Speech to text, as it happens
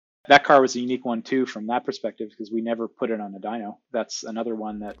that car was a unique one too from that perspective because we never put it on a dyno. That's another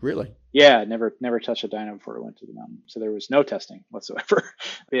one that, Really? yeah, never touched a dyno before it went to the mountain. So there was no testing whatsoever.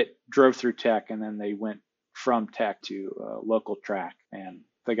 It drove through tech, and then they went from tech to local track, and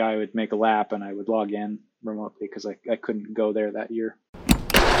the guy would make a lap and I would log in remotely because I couldn't go there that year.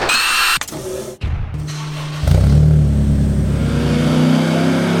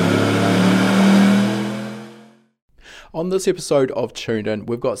 On this episode of Tuned In,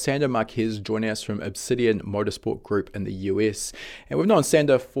 we've got Sander Marques joining us from Obsidian Motorsport Group in the US. And we've known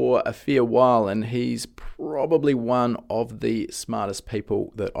Sander for a fair while, and he's probably one of the smartest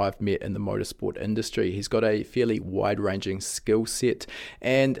people that I've met in the motorsport industry. He's got a fairly wide-ranging skill set,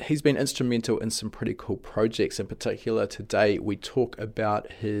 and he's been instrumental in some pretty cool projects. In particular, today we talk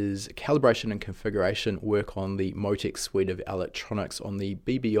about his calibration and configuration work on the Motec suite of electronics on the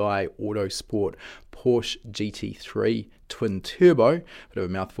BBI Autosport Porsche GT3 twin turbo, bit of a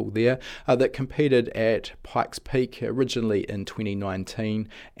mouthful there, that competed at Pikes Peak originally in 2019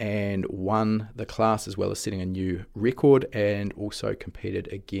 and won the class, as well as setting a new record, and also competed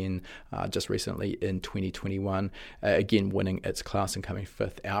again just recently in 2021, again winning its class and coming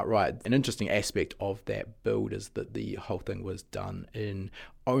fifth outright. An interesting aspect of that build is that the whole thing was done in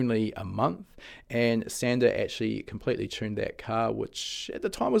only a month, and Sander actually completely tuned that car, which at the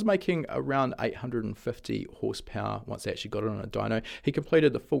time was making around 850 horsepower once they actually got it on a dyno. He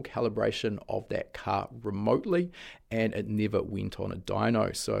completed the full calibration of that car remotely, and it never went on a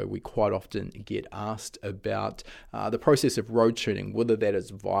dyno. So we quite often get asked about the process of road tuning, whether that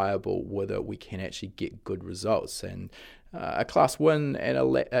is viable, whether we can actually get good results. And a class win and a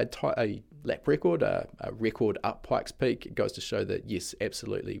lap record, a record up Pikes Peak, it goes to show that yes,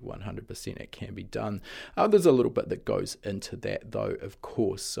 absolutely 100% it can be done. There's a little bit that goes into that though, of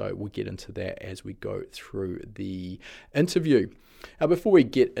course, so we'll get into that as we go through the interview. Before we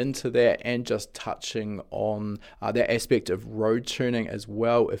get into that, and just touching on that aspect of road tuning as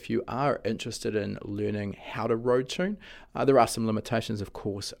well, if you are interested in learning how to road tune, there are some limitations, of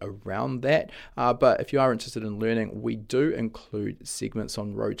course, around that. But if you are interested in learning, we do include segments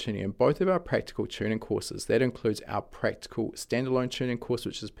on road tuning in both of our practical tuning courses. That includes our practical standalone tuning course,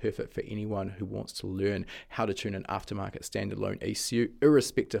 which is perfect for anyone who wants to learn how to tune an aftermarket standalone ECU,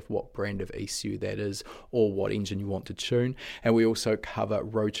 irrespective of what brand of ECU that is or what engine you want to tune. And we also cover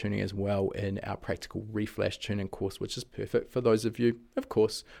road tuning as well in our practical reflash tuning course, which is perfect for those of you, of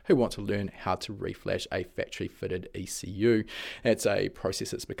course, who want to learn how to reflash a factory fitted ECU. It's a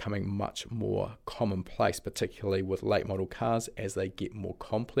process that's becoming much more commonplace, particularly with late model cars as they get more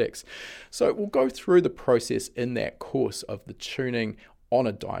complex. So we'll go through the process in that course of the tuning on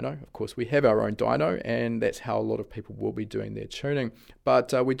a dyno. Of course, we have our own dyno, and that's how a lot of people will be doing their tuning.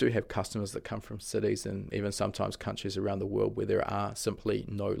 But we do have customers that come from cities and even sometimes countries around the world where there are simply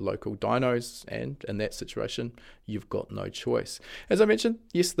no local dynos, and in that situation, you've got no choice. As I mentioned,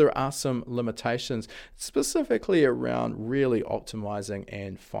 yes, there are some limitations, specifically around really optimizing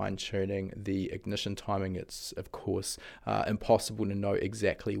and fine-tuning the ignition timing. It's, of course, impossible to know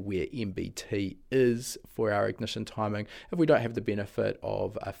exactly where MBT is for our ignition timing if we don't have the benefit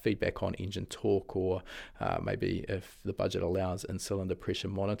of feedback on engine torque, or maybe if the budget allows, in cylinder pressure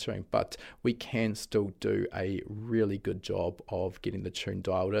monitoring. But we can still do a really good job of getting the tune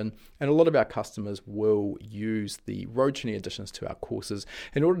dialed in, and a lot of our customers will use the road tuning additions to our courses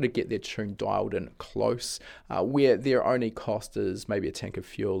in order to get their tune dialed in close, where their only cost is maybe a tank of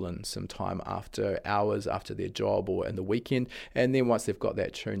fuel and some time after hours after their job or in the weekend. And then once they've got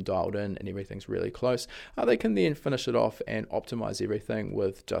that tune dialed in and everything's really close, they can then finish it off and optimize everything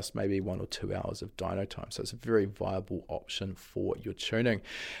with just maybe 1 or 2 hours of dyno time. So it's a very viable option for your tuning.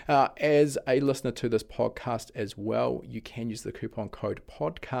 As a listener to this podcast as well, you can use the coupon code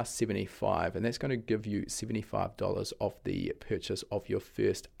podcast75, and that's going to give you $75 off the purchase of your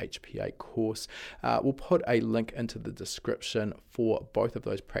first HPA course. We'll put a link into the description for both of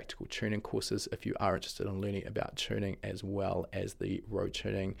those practical tuning courses if you are interested in learning about tuning as well as the road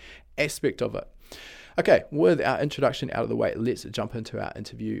tuning aspect of it. Okay, with our introduction out of the way, let's jump into our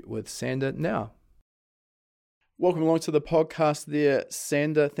interview with Sander now. Welcome along to the podcast there,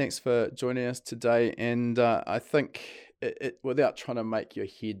 Sander. Thanks for joining us today. And I think, without trying to make your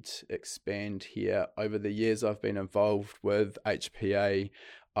head expand here, over the years I've been involved with HPA,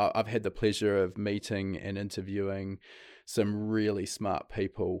 I've had the pleasure of meeting and interviewing some really smart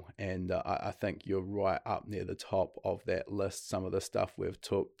people, and I think you're right up near the top of that list. Some of the stuff we've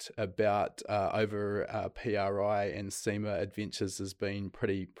talked about over PRI and SEMA adventures has been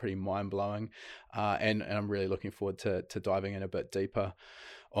pretty mind-blowing, and I'm really looking forward to diving in a bit deeper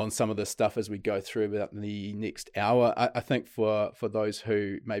on some of this stuff as we go through about the next hour. I think for those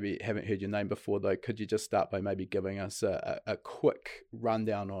who maybe haven't heard your name before, though, could you just start by maybe giving us a quick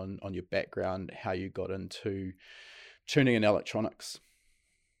rundown on your background, how you got into tuning and electronics?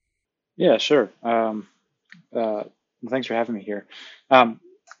 Yeah, sure. Thanks for having me here.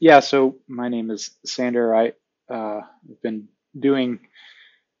 Yeah, so my name is Sander. I've been doing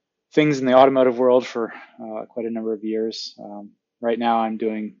things in the automotive world for quite a number of years. Right now, I'm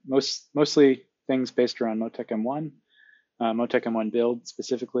doing mostly things based around Motec M1, Motec M1 build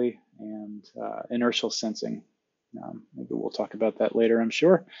specifically, and inertial sensing. Maybe we'll talk about that later, I'm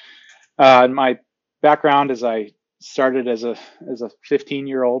sure. My background is I started as a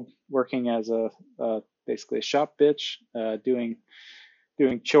 15-year-old working as basically a shop bitch, doing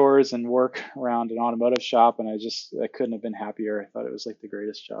chores and work around an automotive shop, and I couldn't have been happier. I thought it was like the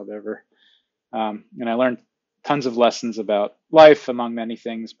greatest job ever, and I learned tons of lessons about life, among many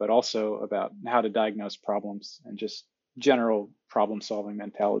things, but also about how to diagnose problems and just general problem-solving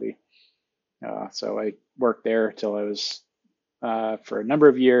mentality. So I worked there till I was for a number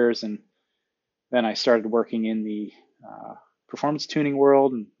of years, and then I started working in the performance tuning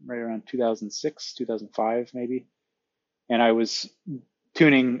world, and right around 2006, 2005 maybe, and I was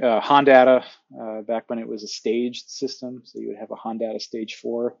tuning Hondata back when it was a staged system. So you would have a Hondata Stage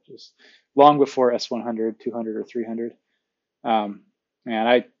 4, just long before S100, 200, or 300. And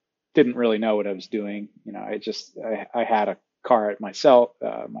I didn't really know what I was doing. I had a car at myself,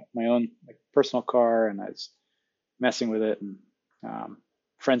 my own personal car, and I was messing with it, and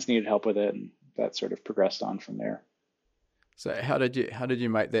friends needed help with it, and that sort of progressed on from there. So how did you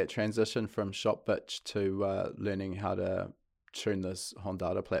make that transition from shop bitch to learning how to tune this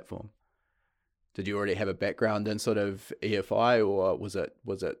Hondata platform? Did you already have a background in sort of EFI, or was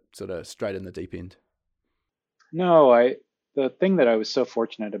it sort of straight in the deep end? No, the thing that I was so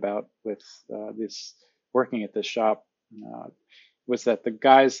fortunate about with this working at this shop was that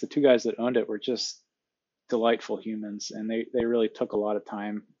the two guys that owned it were just delightful humans, and they really took a lot of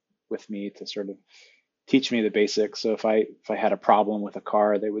time with me to sort of teach me the basics. So if I had a problem with a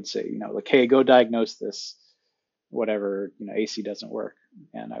car, they would say, like, hey, go diagnose this, whatever, AC doesn't work.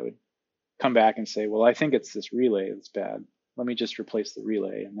 And I would come back and say, well, I think it's this relay that's bad. Let me just replace the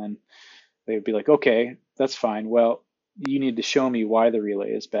relay. And then they would be like, okay, that's fine. Well, you need to show me why the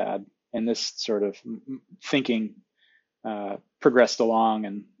relay is bad. And this sort of thinking progressed along,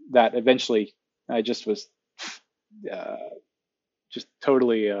 and that eventually I just was just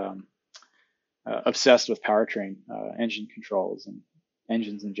totally obsessed with powertrain, engine controls, and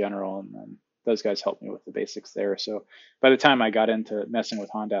engines in general. And then those guys helped me with the basics there. So by the time I got into messing with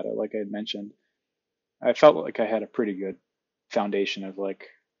Hondata, like I had mentioned, I felt like I had a pretty good foundation of like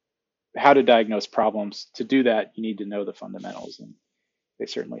how to diagnose problems. To do that, you need to know the fundamentals, and they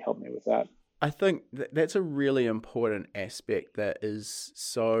certainly helped me with that. I think that's a really important aspect that is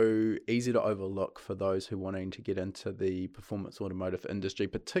so easy to overlook for those who are wanting to get into the performance automotive industry,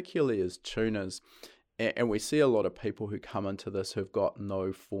 particularly as tuners. And we see a lot of people who come into this who've got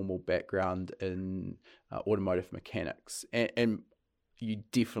no formal background in automotive mechanics. And you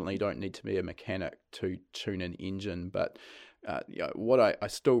definitely don't need to be a mechanic to tune an engine. But what I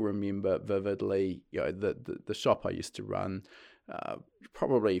still remember vividly, the shop I used to run,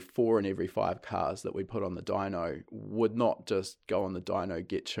 probably 4 in every 5 cars that we put on the dyno would not just go on the dyno,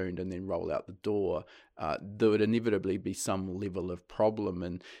 get tuned, and then roll out the door. There would inevitably be some level of problem,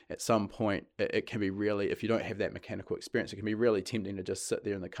 and at some point it can be really, if you don't have that mechanical experience, it can be really tempting to just sit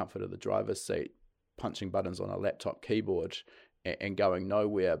there in the comfort of the driver's seat, punching buttons on a laptop keyboard and going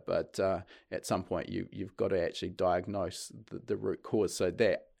nowhere. But at some point you've got to actually diagnose the root cause. So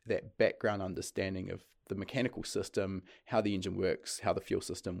that background understanding of the mechanical system, how the engine works, how the fuel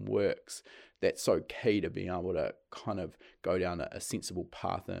system works, that's so key to being able to kind of go down a sensible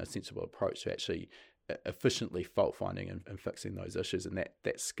path and a sensible approach to actually efficiently fault finding and fixing those issues. And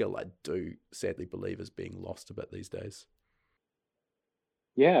that skill, I do sadly believe, is being lost a bit these days.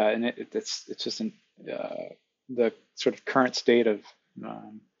 Yeah, and it's just the sort of current state of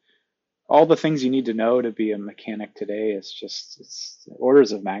all the things you need to know to be a mechanic today. It's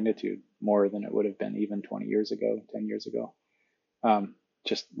orders of magnitude more than it would have been even 20 years ago, 10 years ago,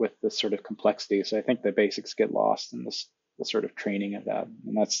 just with this sort of complexity. So I think the basics get lost in the sort of training of that,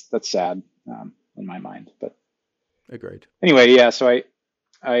 and that's sad in my mind. But agreed. Anyway, yeah. So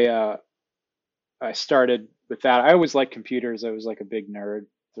I started with that. I always liked computers. I was like a big nerd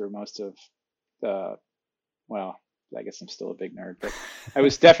through most of the, well, I guess I'm still a big nerd, but I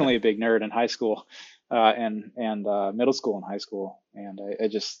was definitely a big nerd in high school and middle school and high school. And I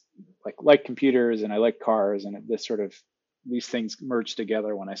just like computers, and I like cars, and this sort of these things merged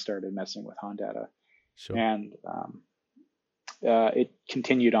together when I started messing with Honda, Sure. and it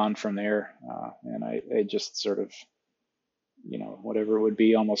continued on from there. And I just sort of, whatever it would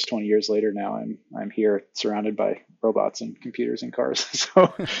be, almost 20 years later now, I'm here surrounded by robots and computers and cars.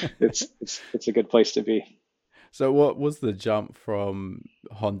 So it's a good place to be. So what was the jump from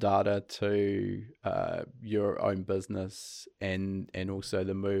Honda to your own business, and also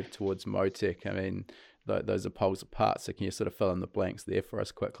the move towards Motec? I mean, those are poles apart. So can you sort of fill in the blanks there for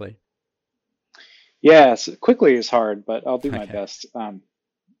us quickly? Yes, quickly is hard, but I'll do my Okay. best.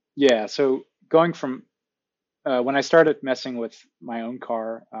 Yeah, so going from when I started messing with my own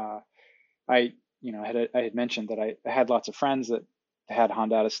car, I, I had mentioned that I had lots of friends that had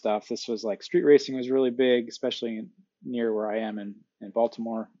Honda stuff. This was like street racing was really big, especially near where I am in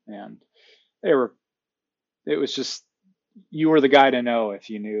Baltimore, and they were. It was just you were the guy to know if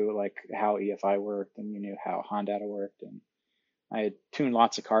you knew like how EFI worked and you knew how Honda worked. And I had tuned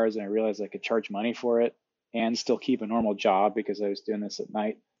lots of cars, and I realized I could charge money for it and still keep a normal job because I was doing this at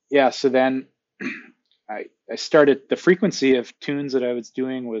night. Yeah, so then I started the frequency of tunes that I was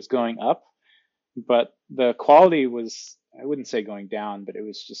doing was going up, but the quality was, I wouldn't say going down, but it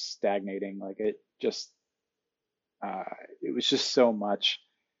was just stagnating. Like uh, it was just so much,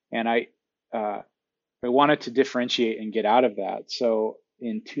 and uh, I wanted to differentiate and get out of that. So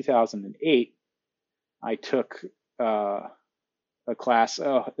in 2008, I took a class.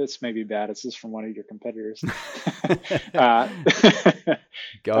 Oh, this may be bad. This is from one of your competitors. uh,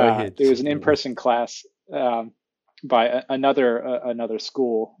 Go ahead, there was shoot an the way. in-person class by another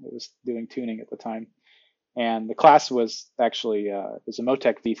school that was doing tuning at the time, and the class was actually it was a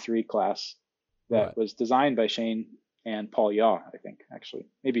Motec V3 class that Right. was designed by Shane and Paul Yaw, I think. Actually,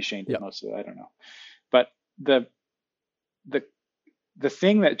 maybe Shane did Yep. most of it. I don't know, but the the the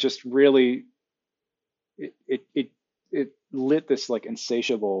thing that just really it it it, it lit this like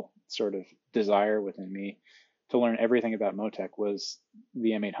insatiable sort of desire within me to learn everything about Motec was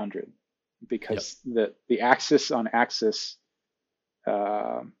the M800, Yep. because the axis on axis,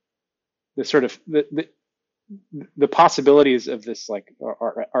 uh, the sort of the possibilities of this like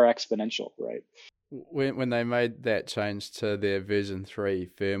are exponential, right? When they made that change to their version 3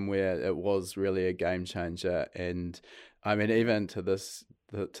 firmware, it was really a game changer. And I mean, even to this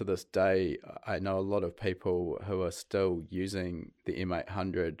day, I know a lot of people who are still using the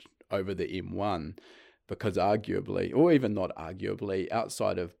M800 over the M1 because arguably, or even not arguably,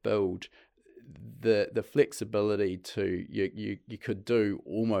 outside of build, the flexibility to you could do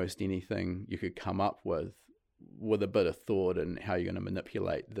almost anything you could come up with a bit of thought and how you're going to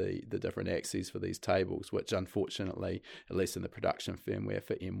manipulate the different axes for these tables, which unfortunately, at least in the production firmware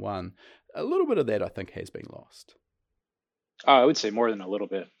for M1, a little bit of that I think has been lost. I would say more than a little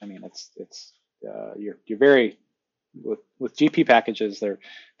bit. I mean, it's you're very with GP packages. They're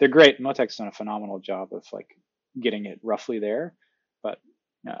great. Motec's done a phenomenal job of like getting it roughly there, but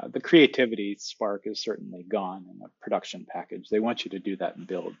the creativity spark is certainly gone in a production package. They want you to do that in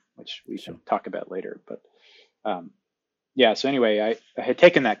build, which we Sure. can talk about later. But um, yeah, so anyway, I had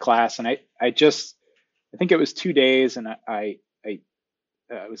taken that class, and I think it was 2 days, and I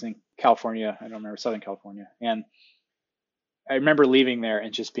was in California. I don't remember, Southern California, and I remember leaving there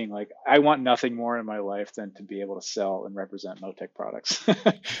and just being like, I want nothing more in my life than to be able to sell and represent Motec products.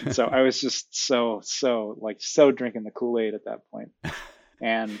 So I was just so drinking the Kool-Aid at that point.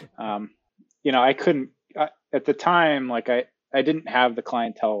 And I couldn't at the time, like I didn't have the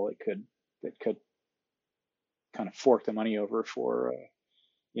clientele that could kind of fork the money over for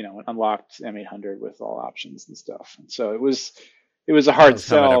an unlocked M800 with all options and stuff. And so it was a hard Does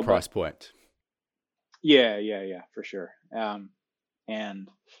come at a sell, but price point. yeah, for sure. And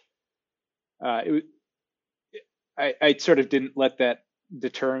it was, I sort of didn't let that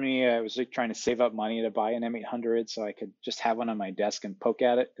deter me. I was like trying to save up money to buy an M800 so I could just have one on my desk and poke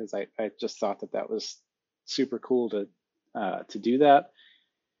at it, because I just thought that was super cool to do that.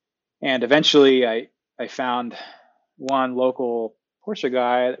 And eventually I found one local Porsche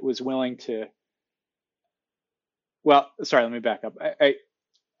guy that was willing to. Well, sorry, let me back up. I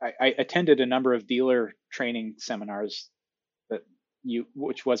attended a number of dealer training seminars that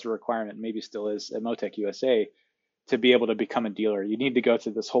which was a requirement, maybe still is at Motec USA, to be able to become a dealer. You need to go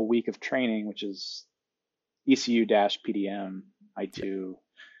through this whole week of training, which is ECU PDM, Yeah. I2,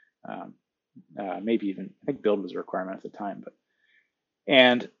 um, maybe even I think build was a requirement at the time. But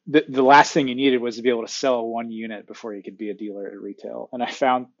and the last thing you needed was to be able to sell one unit before you could be a dealer at retail. And I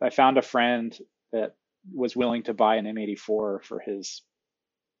found a friend that was willing to buy an M84 for his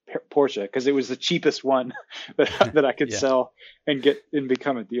Porsche because it was the cheapest one that I could Yeah. sell and get and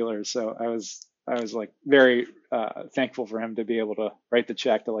become a dealer. So I was I was like very thankful for him to be able to write the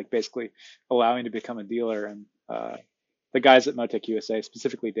check to like basically allow me to become a dealer. And the guys at Motec USA,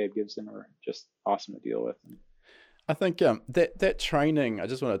 specifically Dave Gibson, were just awesome to deal with. I think that training, I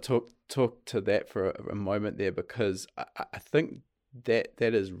just want to talk to that for a moment there, because I think that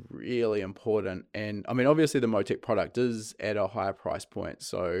is really important. And I mean, obviously the Motec product is at a higher price point,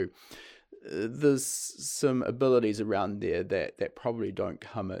 so there's some abilities around there that probably don't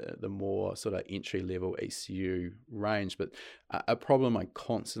come at the more sort of entry level ECU range. But a problem I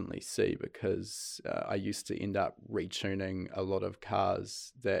constantly see, because I used to end up retuning a lot of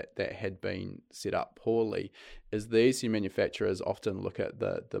cars that had been set up poorly, is the ECU manufacturers often look at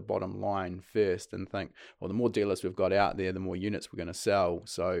the bottom line first and think, well, the more dealers we've got out there, the more units we're going to sell,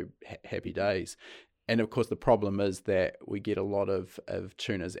 so happy days. And of course, the problem is that we get a lot of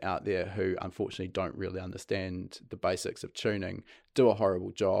tuners out there who unfortunately don't really understand the basics of tuning, do a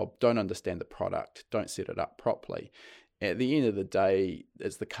horrible job, don't understand the product, don't set it up properly. At the end of the day,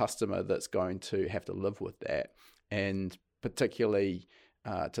 it's the customer that's going to have to live with that. And particularly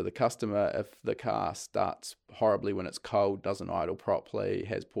to the customer, if the car starts horribly when it's cold, doesn't idle properly,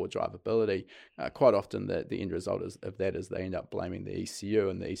 has poor drivability, quite often the end result of that is they end up blaming the ECU,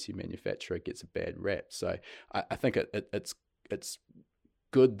 and the ECU manufacturer gets a bad rap. So I think it's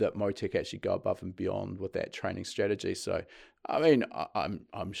good that Motec actually go above and beyond with that training strategy. So I mean,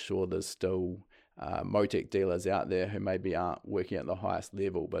 I'm sure there's still Motec dealers out there who maybe aren't working at the highest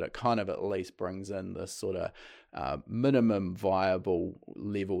level, but it kind of at least brings in this sort of minimum viable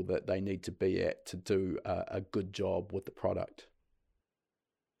level that they need to be at to do a good job with the product.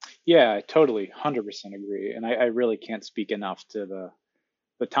 Yeah, I totally 100% agree. And I really can't speak enough to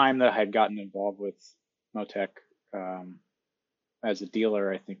the time that I had gotten involved with Motec as a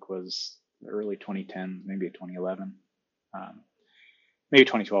dealer. I think was early 2010, maybe 2011. Maybe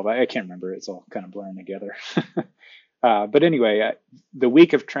 2012. I can't remember. It's all kind of blurring together. But anyway, the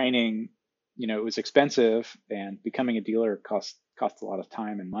week of training, it was expensive, and becoming a dealer cost a lot of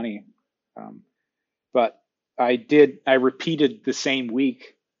time and money. But I repeated the same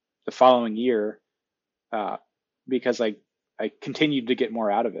week the following year because I continued to get more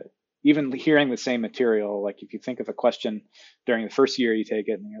out of it. Even hearing the same material, like if you think of a question during the first year, you take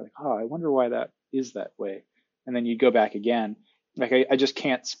it and you're like, oh, I wonder why that is that way. And then you go back again. Like I just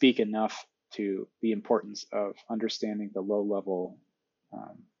can't speak enough to the importance of understanding the low level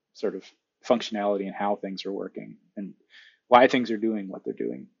sort of functionality and how things are working and why things are doing what they're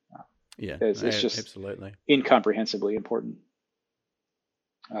doing. It's just absolutely incomprehensibly important.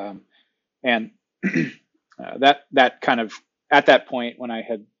 And that kind of, at that point when I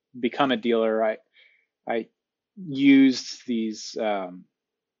had become a dealer, I used these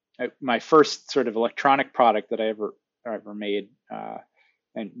my first sort of electronic product that I ever made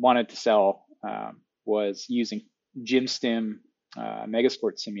and wanted to sell was using GymStim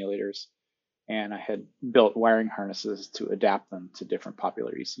Megasport simulators, and I had built wiring harnesses to adapt them to different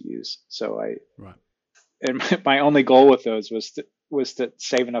popular ECUs. So and my only goal with those was to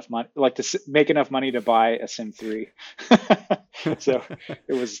save enough money, like to make enough money to buy a Sim 3. So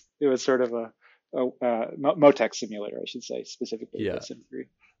it was sort of a Motec simulator, I should say, specifically the Sim 3.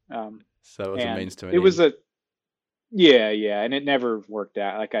 So it was a means to an end. It was Yeah, and it never worked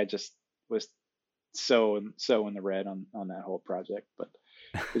out. Like I just was so in the red on that whole project, but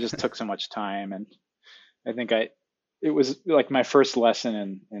it just took so much time. And I think it was like my first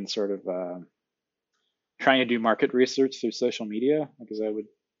lesson in sort of trying to do market research through social media, because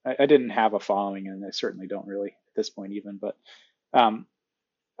I didn't have a following, and I certainly don't really at this point even, but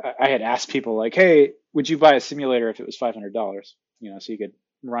I had asked people like, hey, would you buy a simulator if it was $500? So you could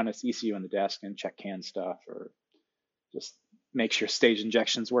run its ECU on the desk and check CAN stuff, or just make sure stage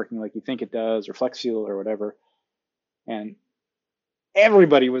injection's working like you think it does, or flex fuel or whatever. And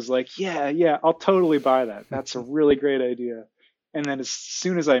everybody was like, yeah, I'll totally buy that. That's a really great idea. And then as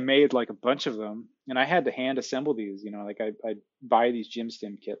soon as I made like a bunch of them, and I had to hand assemble these, like I'd buy these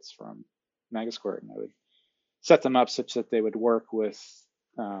GymStim kits from Megasquirt, and I would set them up such that they would work with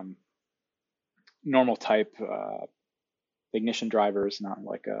normal type ignition drivers, not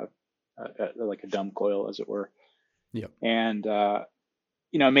like a dumb coil, as it were. Yeah. And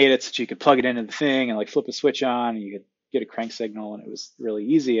made it so you could plug it into the thing and like flip a switch on, and you could get a crank signal, and it was really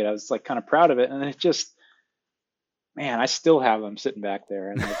easy. And I was like kind of proud of it. And it just, man, I still have them sitting back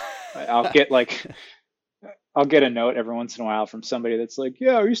there, and like, I'll get a note every once in a while from somebody that's like,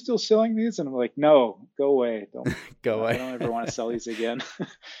 yeah, are you still selling these? And I'm like, no, go away. Don't go away. I don't ever want to sell these again.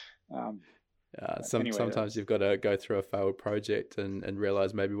 Sometimes you've got to go through a failed project and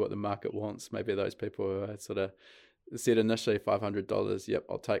realize maybe what the market wants. Maybe those people are sort of said initially $500. Yep,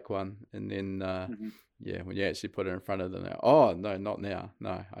 I'll take one. And then, Mm-hmm. yeah, when you actually put it in front of them, oh no, not now.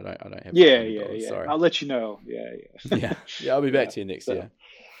 No, I don't have Yeah, $500. Sorry. I'll let you know. Yeah. Yeah. I'll be back to you next year.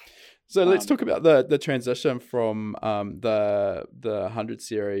 So let's talk about the transition from the 100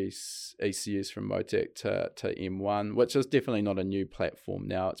 series ECUs from Motec to M1, which is definitely not a new platform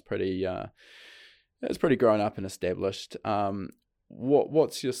now. It's pretty grown up and established.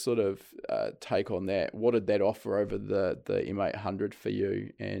 What's your sort of take on that? What did that offer over the M800 for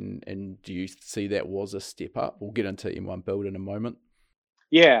you? And do you see that was a step up? We'll get into M1 build in a moment.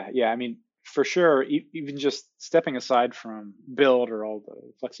 Yeah. I mean, for sure, even just stepping aside from build or all the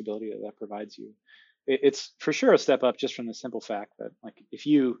flexibility that provides you, it's for sure a step up just from the simple fact that, like, if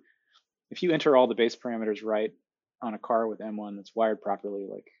you enter all the base parameters right on a car with M1 that's wired properly,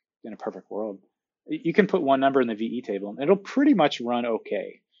 like in a perfect world, you can put one number in the VE table and it'll pretty much run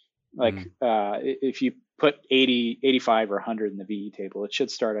okay. Like if you put 80, 85, or 100 in the VE table, it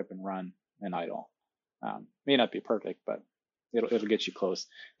should start up and run and idle. May not be perfect, but it'll get you close.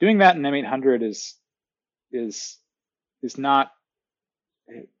 Doing that in M800 is not.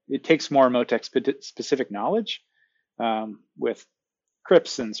 It takes more Motec specific knowledge with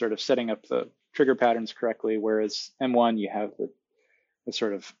crips and sort of setting up the trigger patterns correctly. Whereas M1, you have the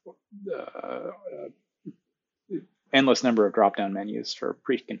sort of endless number of drop-down menus for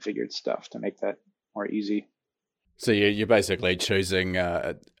pre-configured stuff to make that more easy. So you're basically choosing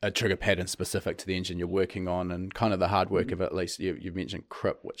a trigger pattern specific to the engine you're working on, and kind of the hard work of it. At least you've mentioned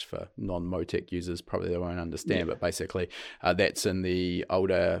crip, which for non-Motec users probably they won't understand, but basically that's in the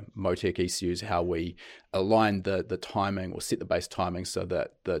older Motec ECUs, how we align the timing or set the base timing so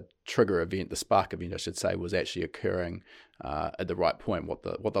that the trigger event, the spark event I should say, was actually occurring at the right point. What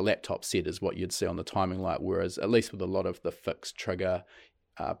the laptop said is what you'd see on the timing light, whereas at least with a lot of the fixed trigger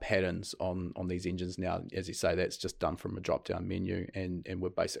patterns on these engines now, as you say, that's just done from a drop-down menu, and we're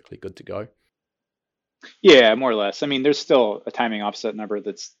basically good to go. Yeah, more or less. I mean, there's still a timing offset number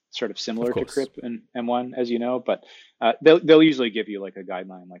that's sort of similar to crip in M1, as you know, but they'll usually give you like a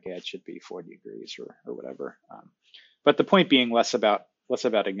guideline, like, yeah, it should be 40 degrees or whatever. But the point being less about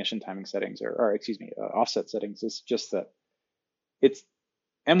ignition timing settings or offset settings. Is just that it's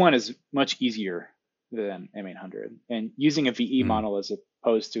M1 is much easier than M800, and using a VE model as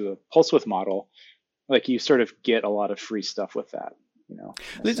opposed to a pulse width model, like, you sort of get a lot of free stuff with that.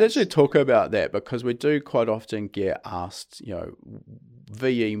 Let's actually talk about that, because we do quite often get asked,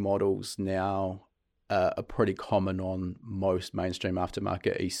 VE models now are pretty common on most mainstream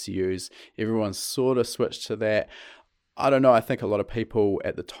aftermarket ECUs. Everyone's sort of switched to that. I don't know. I think a lot of people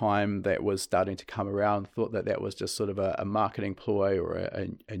at the time that was starting to come around thought that was just sort of a marketing ploy or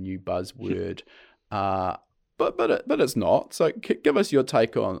a new buzzword. But it's not. So give us your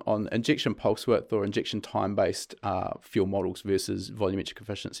take on injection pulse width or injection time-based fuel models versus volumetric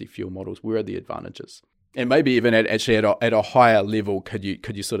efficiency fuel models. Where are the advantages? And maybe even at a higher level, could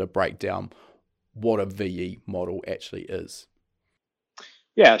you sort of break down what a VE model actually is?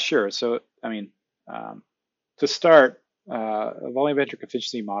 Yeah, sure. So, I mean, to start, a volumetric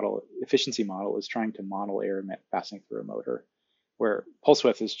efficiency model is trying to model air passing through a motor, where pulse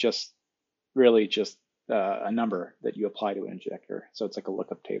width is just really just a number that you apply to an injector. So it's like a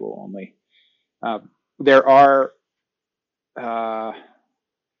lookup table only. There are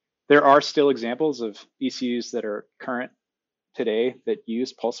still examples of ECUs that are current today that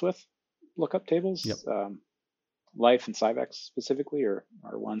use pulse width lookup tables. Yep. Life and Cyvex specifically are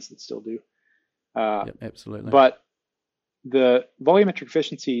ones that still do. Yep, absolutely. But the volumetric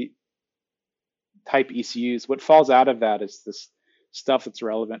efficiency type ECUs, what falls out of that is this stuff that's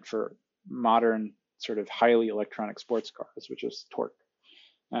relevant for modern sort of highly electronic sports cars, which is torque.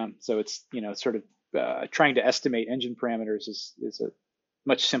 So it's sort of trying to estimate engine parameters is a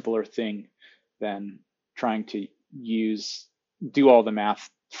much simpler thing than trying to do all the math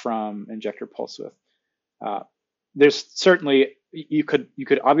from injector pulse width. There's certainly you could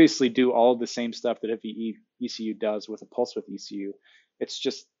obviously do all of the same stuff that a VE ECU does with a pulse width ECU. It's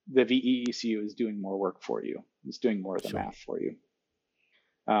just the VE ECU is doing more work for you. It's doing more of the math for you.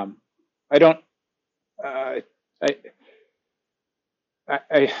 I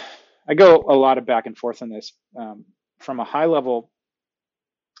go a lot of back and forth on this. From a high level,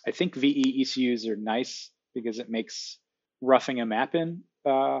 I think VE ECUs are nice because it makes roughing a map in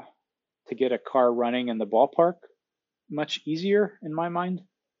to get a car running in the ballpark much easier in my mind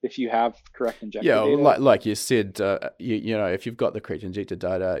if you have correct injector data. Like you said, if you've got the correct injector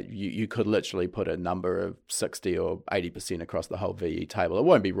data, you could literally put a number of 60 or 80% across the whole VE table. It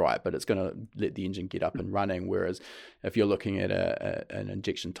won't be right, but it's going to let the engine get up and running. Whereas if you're looking at an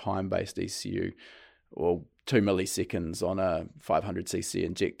injection time-based ECU, well, 2 milliseconds on a 500cc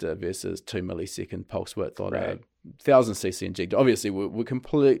injector versus 2 millisecond pulse width on Right. a 1000cc injector. Obviously, we're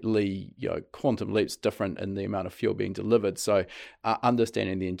completely, quantum leaps different in the amount of fuel being delivered. So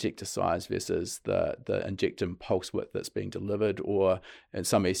understanding the injector size versus the injector pulse width that's being delivered, or in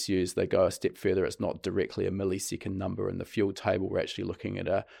some SUs, they go a step further. It's not directly a millisecond number in the fuel table. We're actually looking at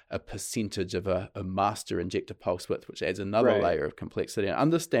a percentage of a master injector pulse width, which adds another Right. layer of complexity. And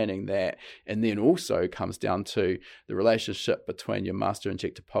understanding that, and then also comes down to the relationship between your master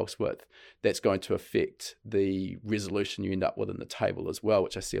injector pulse width, that's going to affect the resolution you end up with in the table as well,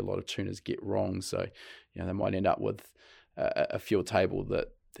 which I see a lot of tuners get wrong. So, they might end up with a fuel table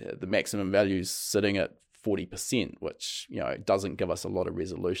that the maximum value is sitting at 40%, which doesn't give us a lot of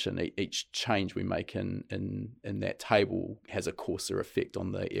resolution. Each change we make in that table has a coarser effect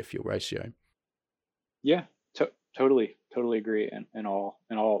on the air fuel ratio. Yeah, totally agree in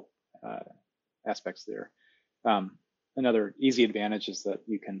all aspects there. Another easy advantage is that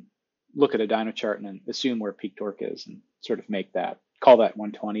you can look at a dyno chart and then assume where peak torque is and sort of call that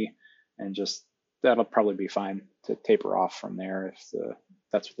 120, and just that'll probably be fine to taper off from there if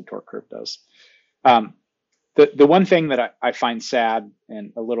that's what the torque curve does. The one thing that I find sad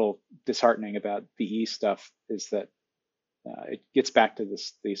and a little disheartening about VE stuff is that it gets back to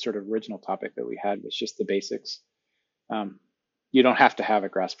the sort of original topic that we had, was just the basics. You don't have to have a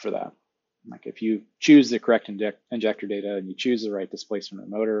grasp for that. Like if you choose the correct injector data and you choose the right displacement of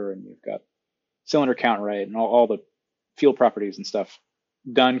the motor and you've got cylinder count right and all the fuel properties and stuff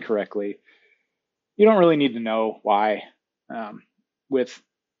done correctly, you don't really need to know why. With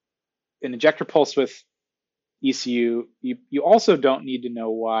an injector pulse width ECU, you also don't need to know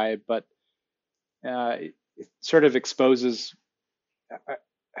why, but it sort of exposes.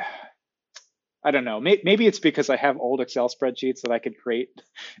 I don't know. Maybe it's because I have old Excel spreadsheets that I could create,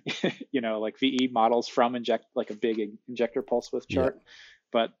 like VE models from like a big injector pulse width chart. Yeah.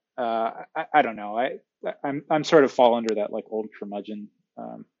 But I don't know. I'm sort of fall under that like old curmudgeon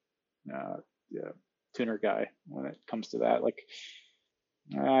tuner guy when it comes to that. Like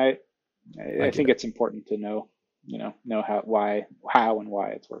I think it's important to know how and why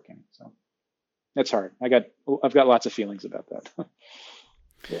it's working. So it's hard. I've got lots of feelings about that.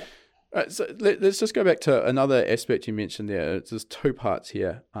 Yeah. All right, so let's just go back to another aspect you mentioned there. There's two parts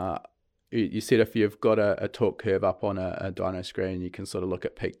here. You said if you've got a torque curve up on a dyno screen, you can sort of look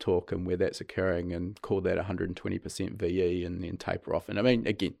at peak torque and where that's occurring and call that 120% VE and then taper off. And I mean,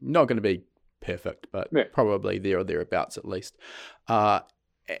 again, not going to be perfect, but probably there or thereabouts at least.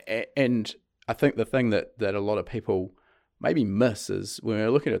 And I think the thing that a lot of people maybe miss is when we're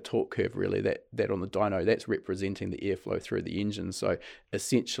looking at a torque curve, really, that on the dyno, that's representing the airflow through the engine. So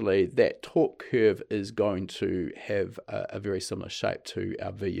essentially that torque curve is going to have a very similar shape to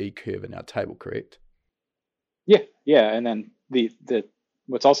our VE curve in our table, correct? Yeah. And then the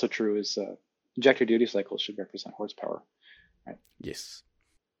what's also true is injector duty cycles should represent horsepower, right? Yes.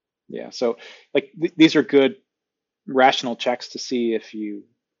 Yeah. So like these are good rational checks to see if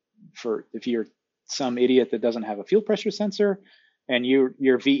you're some idiot that doesn't have a fuel pressure sensor and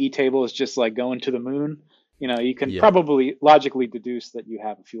your VE table is just like going to the moon, you can probably logically deduce that you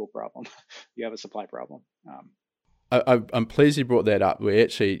have a fuel problem. You have a supply problem. I'm pleased you brought that up. We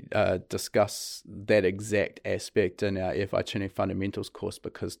actually discuss that exact aspect in our FI Tuning Fundamentals course,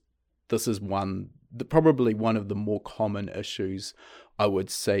 because this is probably one of the more common issues I would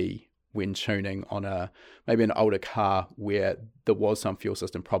see when tuning on maybe an older car where there was some fuel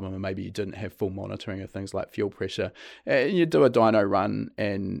system problem and maybe you didn't have full monitoring of things like fuel pressure. And you do a dyno run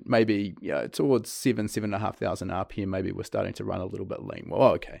and maybe towards 7,500 RPM, maybe we're starting to run a little bit lean.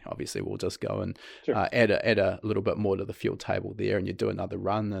 Well, okay, obviously we'll just go and add a little bit more to the fuel table there, and you do another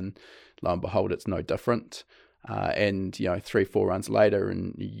run and lo and behold, it's no different. And 3-4 runs later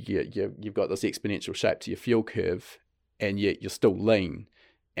and you've got this exponential shape to your fuel curve and yet you're still lean.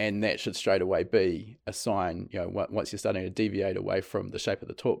 And that should straight away be a sign, once you're starting to deviate away from the shape of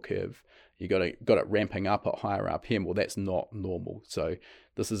the torque curve, you got it ramping up at higher RPM. Well, that's not normal. So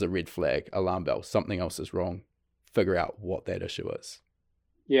this is a red flag, alarm bell. Something else is wrong. Figure out what that issue is.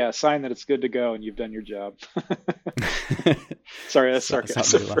 Yeah, a sign that it's good to go and you've done your job. Sorry, that's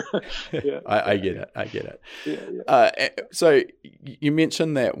sarcasm. I get it. Yeah. So you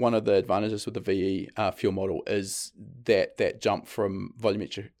mentioned that one of the advantages with the VE fuel model is that jump from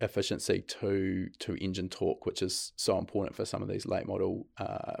volumetric efficiency to engine torque, which is so important for some of these late model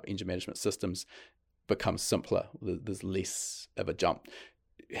engine management systems, becomes simpler. There's less of a jump.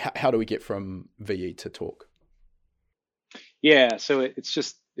 How do we get from VE to torque? Yeah, so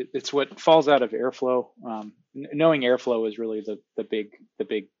it's what falls out of airflow. Knowing airflow is really the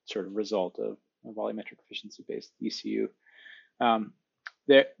big sort of result of a volumetric efficiency-based ECU.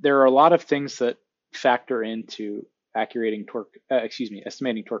 There are a lot of things that factor into estimating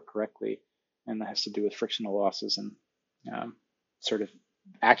torque correctly, and that has to do with frictional losses and sort of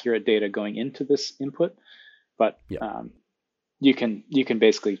accurate data going into this input. But you can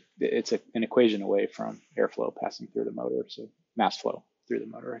basically, it's an equation away from airflow passing through the motor, so mass flow through the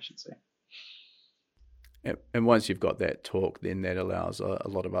motor, I should say. And once you've got that torque, then that allows a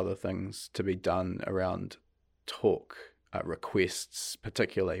lot of other things to be done around torque requests,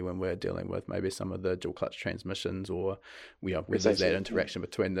 particularly when we're dealing with maybe some of the dual clutch transmissions, or where there's that interaction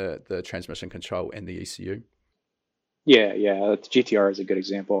between the transmission control and the ECU. Yeah, the GTR is a good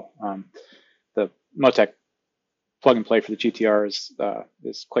example. The Motec plug and play for the GTR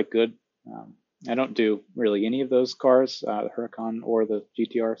is quite good. I don't do really any of those cars, the Huracan or the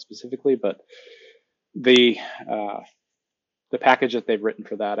GTR specifically, but the package that they've written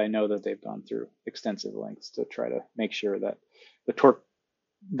for that, I know that they've gone through extensive lengths to try to make sure that the torque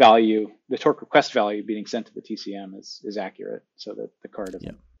request value being sent to the TCM is accurate, so that the car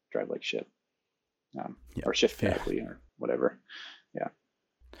doesn't drive like shit, or shift badly or whatever. Yeah.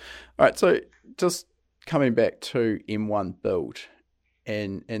 All right. So just coming back to M1 build,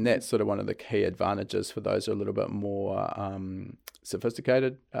 and that's sort of one of the key advantages for those who are a little bit more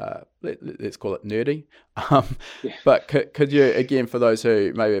sophisticated, let's call it nerdy. But could you, again, for those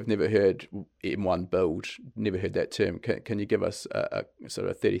who maybe have never heard M1 build, never heard that term, can you give us a sort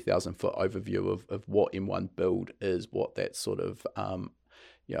of 30,000 foot overview of what M1 build is, what that sort of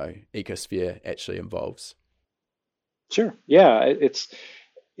ecosphere actually involves? Sure. Yeah,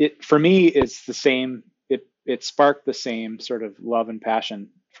 for me, it's the same. It sparked the same sort of love and passion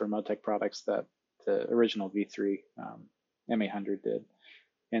for Motec products that the original V3 M800 did,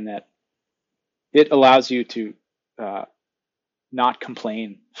 in that it allows you to not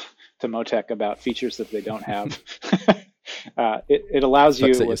complain to Motec about features that they don't have. It allows you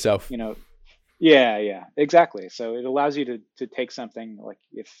it yourself. Yeah, exactly. So it allows you to take something like,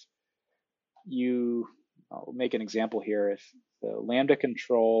 I'll make an example here. If the lambda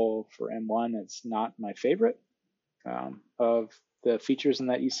control for M1 is not my favorite of the features in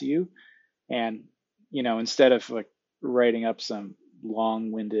that ECU, and instead of like writing up some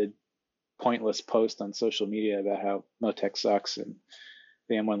long-winded, pointless post on social media about how Motec sucks and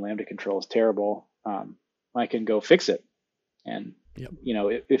the M1 lambda control is terrible, I can go fix it. And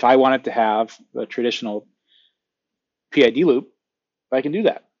if I wanted to have a traditional PID loop, I can do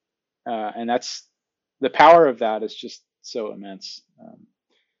that. And that's the power of that is just so immense.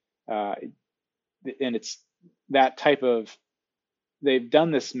 And it's that type of, they've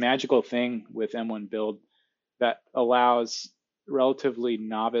done this magical thing with M1 build that allows relatively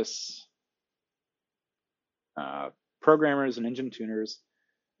novice programmers and engine tuners,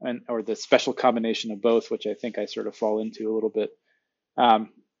 or the special combination of both, which I think I sort of fall into a little bit,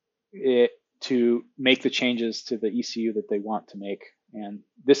 to make the changes to the ECU that they want to make. And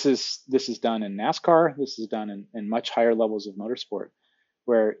this is done in NASCAR. This is done in much higher levels of motorsport,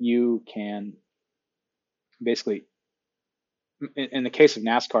 where you can basically, in the case of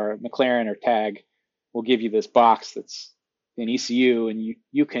NASCAR, McLaren or TAG will give you this box that's an ECU, and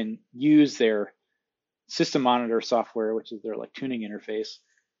you can use their system monitor software, which is their like tuning interface,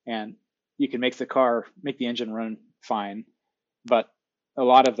 and you can make the engine run fine. But a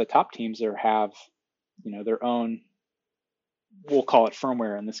lot of the top teams have their own, we'll call it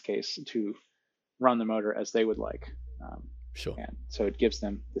firmware in this case, to run the motor as they would like. Sure. And so it gives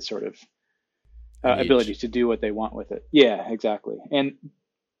them the sort of ability to do what they want with it. Yeah, exactly. And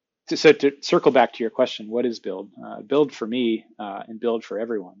to circle back to your question, what is build? Build for me and build for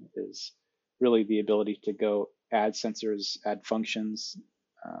everyone is really the ability to go add sensors, add functions,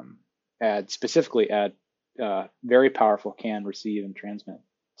 add very powerful CAN, receive, and transmit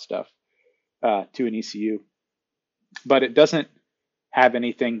stuff to an ECU. But it doesn't have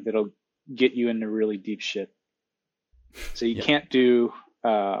anything that'll get you into really deep shit. So you can't do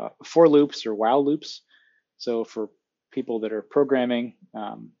for loops or while loops. So for people that are programming,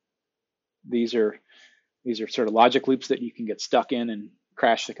 these are sort of logic loops that you can get stuck in and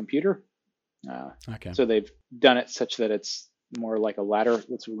crash the computer. So they've done it such that it's more like a ladder,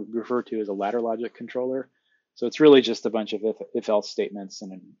 what's referred to as a ladder logic controller. So it's really just a bunch of if-else statements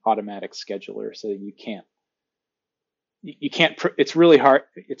and an automatic scheduler, so that you can't, it's really hard.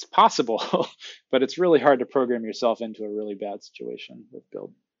 It's possible, but it's really hard to program yourself into a really bad situation with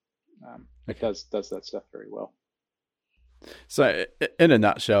build. It does that stuff very well. So in a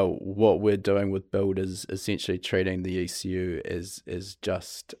nutshell, what we're doing with build is essentially treating the ECU as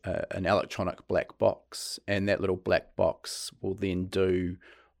just an electronic black box, and that little black box will then do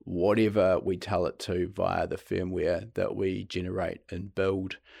whatever we tell it to via the firmware that we generate and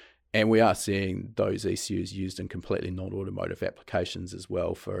build. And we are seeing those ECUs used in completely non-automotive applications as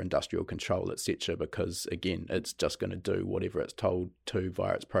well for industrial control, etc., because, again, it's just going to do whatever it's told to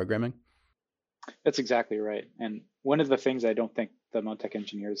via its programming. That's exactly right. And one of the things I don't think the Motec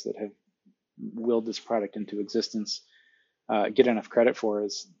engineers that have willed this product into existence get enough credit for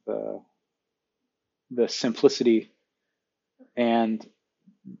is the simplicity and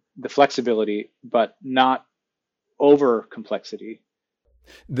the flexibility, but not over complexity.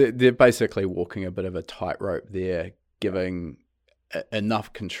 They're basically walking a bit of a tightrope there, giving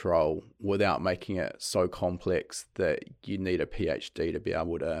enough control without making it so complex that you need a PhD to be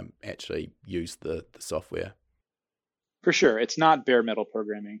able to actually use the software. For sure. It's not bare metal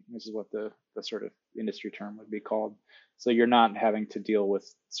programming. This is what the sort of industry term would be called. So you're not having to deal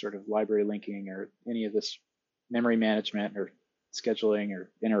with sort of library linking or any of this memory management or scheduling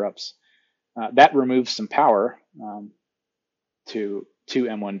or interrupts. That removes some power to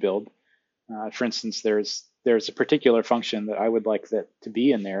M1 build. For instance, there's a particular function that I would like that to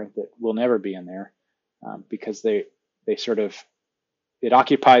be in there that will never be in there because they sort of, it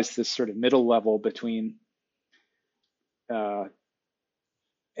occupies this sort of middle level between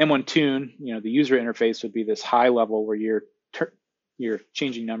M1 tune. The user interface would be this high level where you're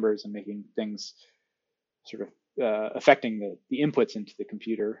changing numbers and making things sort of affecting the inputs into the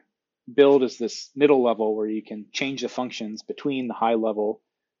computer. Build is this middle level where you can change the functions between the high level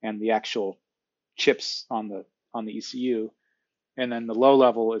and the actual chips on the ECU. And then the low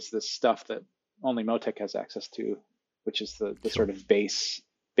level is this stuff that only Motec has access to, which is the sort of base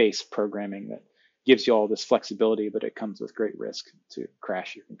programming that gives you all this flexibility, but it comes with great risk to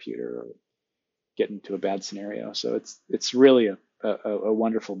crash your computer or get into a bad scenario. So it's really a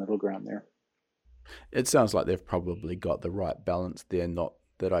wonderful middle ground there. It sounds like they've probably got the right balance there, not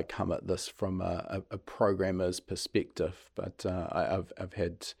that I come at this from a programmer's perspective, but I've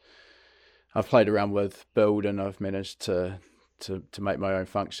played around with build and I've managed to make my own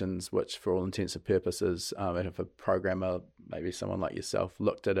functions, which for all intents and purposes, and if a programmer, maybe someone like yourself,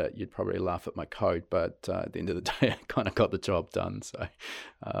 looked at it, you'd probably laugh at my code, but at the end of the day, I kind of got the job done. So,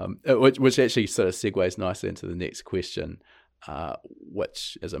 which actually sort of segues nicely into the next question,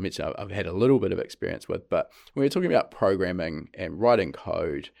 which, as I mentioned, I've had a little bit of experience with. But when we're talking about programming and writing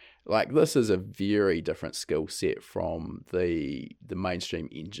code, like, this is a very different skill set from the mainstream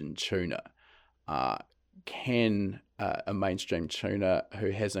engine tuner. Can a mainstream tuner who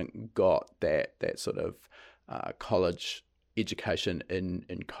hasn't got that sort of college education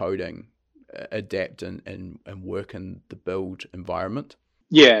in coding adapt and work in the build environment?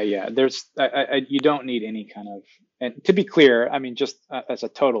 Yeah. There's you don't need any kind of, and to be clear, I mean, just as a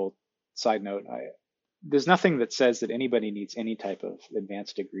total side note, there's nothing that says that anybody needs any type of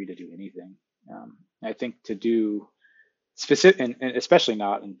advanced degree to do anything. I think to do specific, and especially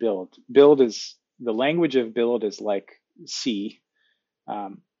not in build. Build is, the language of build is like C,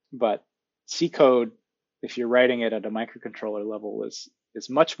 but C code, if you're writing it at a microcontroller level, is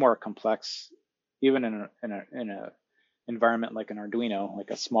much more complex, even in a environment like an Arduino, like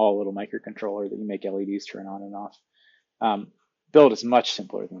a small little microcontroller that you make LEDs turn on and off. Build is much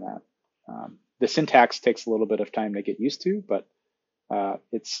simpler than that. The syntax takes a little bit of time to get used to, but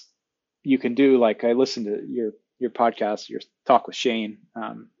you can do, like, I listened to your podcast, your talk with Shane,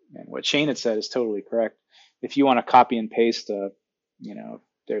 and what Shane had said is totally correct. If you want to copy and paste, if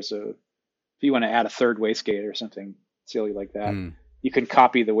you want to add a third wastegate or something silly like that, you can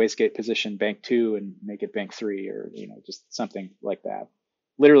copy the wastegate position bank 2 and make it bank 3, or just something like that.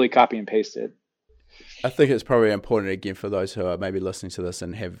 Literally copy and paste it. I think it's probably important, again, for those who are maybe listening to this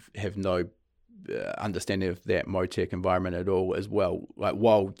and have no understanding of that Motec environment at all as well. Like,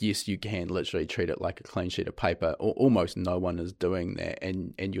 while yes, you can literally treat it like a clean sheet of paper, almost no one is doing that,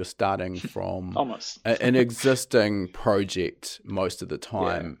 and you're starting from almost an existing project most of the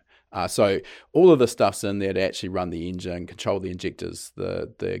time. Yeah. So all of the stuff's in there to actually run the engine, control the injectors,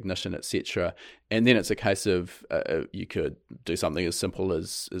 the ignition, etc. And then it's a case of you could do something as simple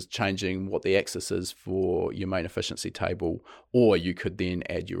as changing what the axis is for your main efficiency table, or you could then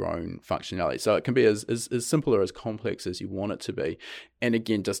add your own functionality. So it can be as simple or as complex as you want it to be. And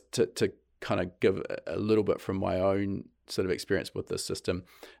again, just to kind of give a little bit from my own sort of experience with this system,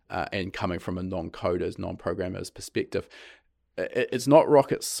 and coming from a non-coder's, non-programmer's perspective, it's not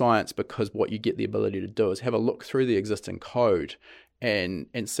rocket science, because what you get the ability to do is have a look through the existing code and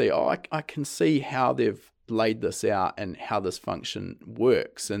see, I can see how they've laid this out and how this function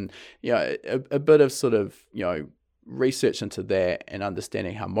works. And, a bit of sort of, research into that and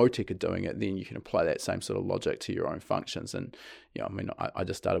understanding how Motec are doing it, then you can apply that same sort of logic to your own functions. And I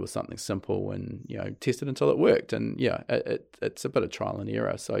just started with something simple and tested until it worked. And it's a bit of trial and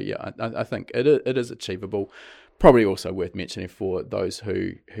error. So I think it is achievable. Probably also worth mentioning for those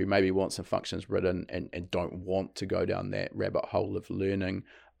who maybe want some functions written and don't want to go down that rabbit hole of learning.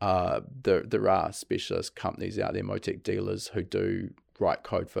 There are specialist companies out there, Motec dealers, who do write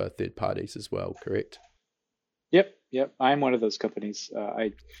code for third parties as well, correct? Yep. I'm one of those companies.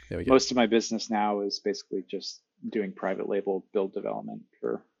 Most of my business now is basically just doing private label build development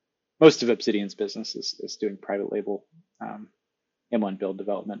for most of Obsidian's business is doing private label M1 build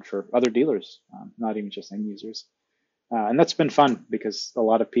development for other dealers, not even just end users. And that's been fun because a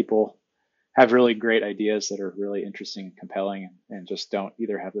lot of people have really great ideas that are really interesting and compelling and just don't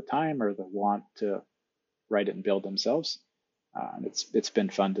either have the time or the want to write it and build themselves. And it's been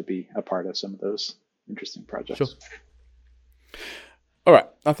fun to be a part of some of those interesting projects. Sure. All right,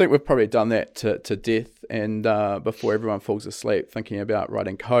 I think we've probably done that to death. And before everyone falls asleep thinking about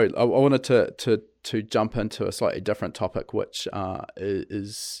writing code, I wanted to jump into a slightly different topic, which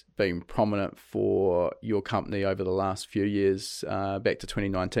is being prominent for your company over the last few years, back to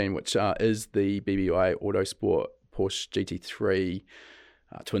 2019, which is the BBI Autosport Porsche GT3,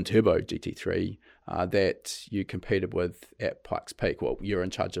 twin turbo GT3, that you competed with at Pikes Peak. Well, you're in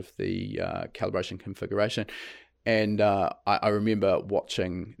charge of the calibration configuration. And I remember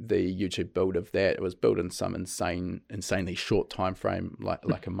watching the YouTube build of that. It was built in some insanely short time frame,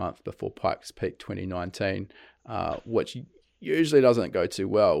 like a month before Pikes Peak 2019, which usually doesn't go too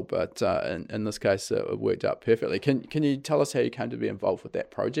well. But in this case, it worked out perfectly. Can you tell us how you came to be involved with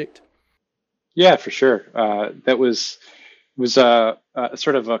that project? Yeah, for sure. That was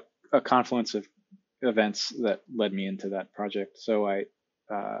sort of a confluence of events that led me into that project. So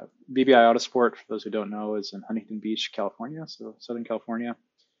BBI Autosport, for those who don't know, is in Huntington Beach, California, so Southern California.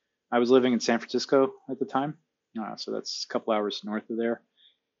 I was living in San Francisco at the time, so that's a couple hours north of there.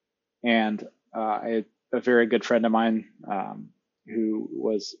 And I had a very good friend of mine who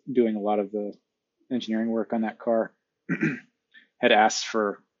was doing a lot of the engineering work on that car, had asked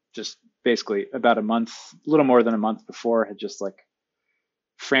for just basically about a month, a little more than a month before, had just like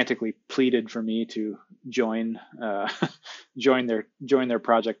frantically pleaded for me to join their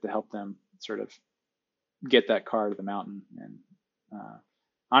project to help them sort of get that car to the mountain. And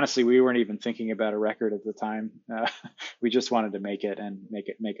honestly, we weren't even thinking about a record at the time. We just wanted to make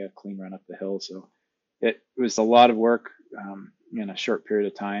a clean run up the hill. So it was a lot of work in a short period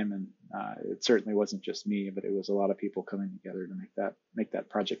of time, and it certainly wasn't just me, but it was a lot of people coming together to make that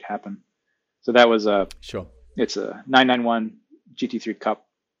project happen. So that was sure. It's a 991 GT3 Cup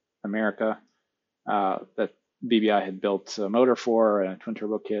America that BBI had built a motor for and a twin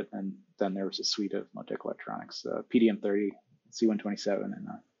turbo kit, and then there was a suite of Motec electronics, PDM30, C127, and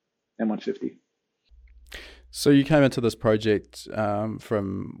M150. So you came into this project,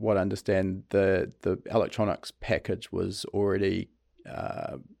 from what I understand, the electronics package was already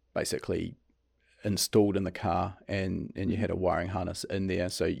basically installed in the car, and you had a wiring harness in there.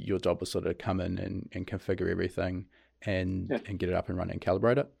 So your job was sort of come in and configure everything and get it up and running and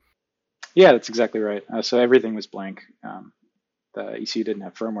calibrate it. Yeah, that's exactly right. So everything was blank. The ECU didn't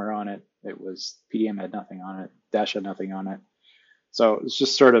have firmware on it. It was PDM had nothing on it. Dash had nothing on it. So it was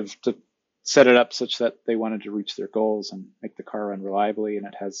just sort of to set it up such that they wanted to reach their goals and make the car run reliably. And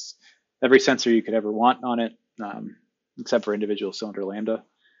it has every sensor you could ever want on it, except for individual cylinder lambda.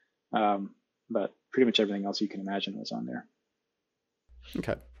 But pretty much everything else you can imagine was on there.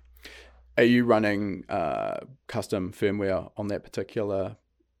 Okay. Are you running custom firmware on that particular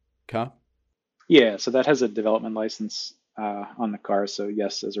car? Yeah, so that has a development license on the car. So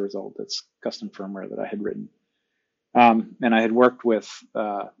yes, as a result, it's custom firmware that I had written. And I had worked with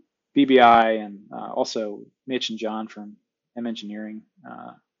BBI and also Mitch and John from M Engineering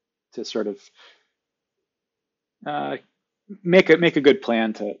to sort of make a good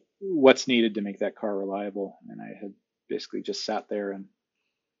plan to what's needed to make that car reliable. And I had basically just sat there and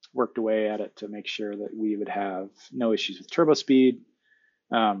worked away at it to make sure that we would have no issues with turbo speed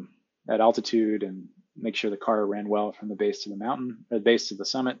at altitude, and make sure the car ran well from the base to the mountain, or the base to the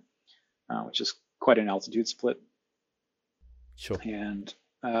summit, which is quite an altitude split. Sure. And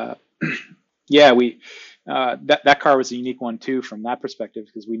yeah, that car was a unique one too from that perspective,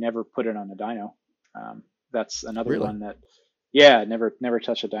 because we never put it on a dyno. That's another one that, never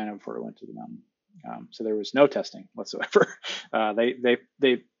touched a dyno before it went to the mountain. So there was no testing whatsoever.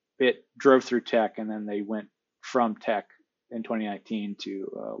 It drove through tech, and then they went from tech in 2019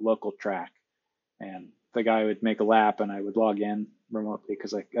 to a local track, and the guy would make a lap and I would log in remotely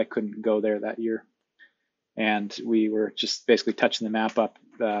because I couldn't go there that year. and we were just basically touching the map up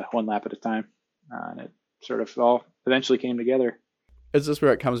one lap at a time, and it sort of all eventually came together. Is this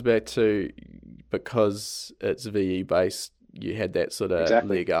where it comes back to, because it's VE based, you had that sort of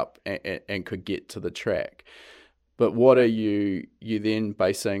Exactly. leg up and could get to the track? But what are you then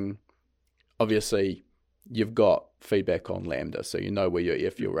basing? Obviously, you've got feedback on lambda, so you know where your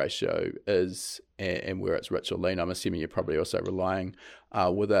air fuel ratio is and where it's rich or lean. I'm assuming you're probably also relying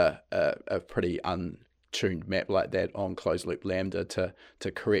with a pretty untuned map like that on closed loop lambda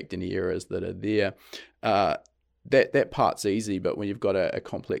to correct any errors that are there. That part's easy, but when you've got a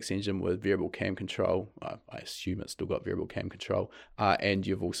complex engine with variable cam control, I assume it's still got variable cam control, and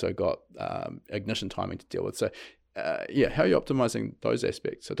you've also got ignition timing to deal with. So, how are you optimizing those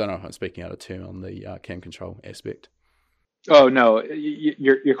aspects? I don't know if I'm speaking out of turn on the cam control aspect. Oh no,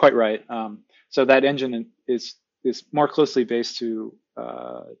 you're quite right. So that engine is more closely based to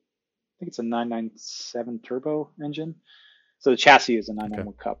I think it's a 997 turbo engine. So the chassis is a Okay.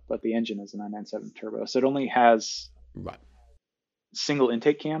 991 cup, but the engine is a 997 turbo. So it only has Right. single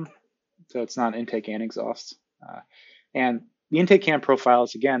intake cam, so it's not intake and exhaust. And the intake cam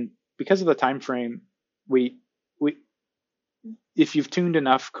profiles, again, because of the time frame, we we if you've tuned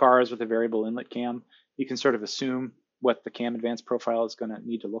enough cars with a variable inlet cam, you can sort of assume what the cam advance profile is going to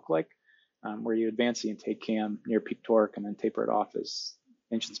need to look like, where you advance the intake cam near peak torque and then taper it off as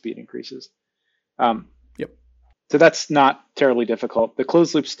engine speed increases. Um, Yep. so that's not terribly difficult. The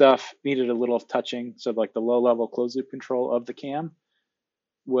closed loop stuff needed a little touching. So like the low level closed loop control of the cam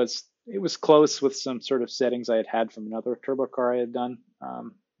was close with some sort of settings I had from another turbo car I had done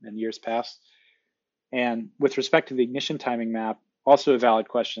in years past. And with respect to the ignition timing map, also a valid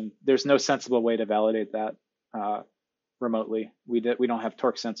question. There's no sensible way to validate that remotely. We don't have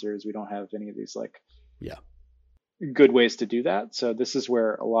torque sensors. We don't have any of these like Yeah. good ways to do that. So this is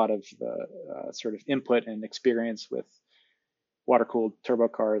where a lot of the sort of input and experience with water cooled turbo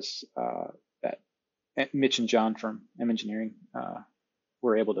cars that Mitch and John from M Engineering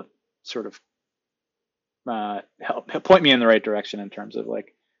were able to sort of help point me in the right direction in terms of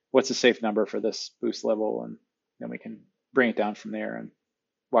like what's a safe number for this boost level, and then we can bring it down from there and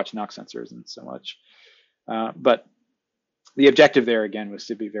watch NOx sensors and so much. But the objective there again was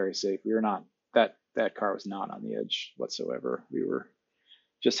to be very safe. We were not that car was not on the edge whatsoever. We were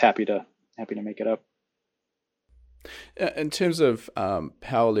just happy to make it up. In terms of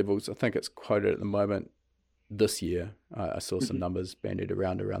power levels, I think it's quoted at the moment this year. I saw some numbers bandied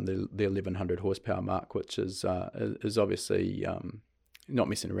around the 1100 horsepower mark, which is obviously not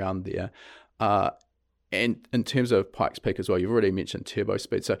messing around there. And in terms of Pikes Peak as well, you've already mentioned turbo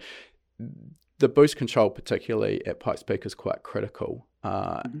speed. So the boost control, particularly at Pikes Peak, is quite critical.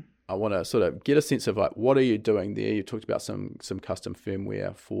 I want to sort of get a sense of like, what are you doing there? You talked about some custom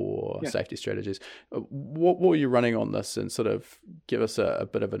firmware for safety strategies. What were you running on this, and sort of give us a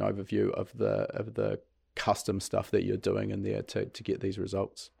bit of an overview of the custom stuff that you're doing in there to get these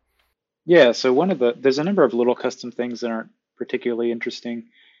results? Yeah, so there's a number of little custom things that aren't particularly interesting.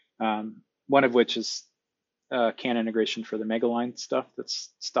 One of which is CAN integration for the Megaline stuff that's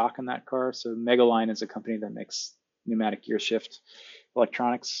stock in that car. So Megaline is a company that makes pneumatic gear shift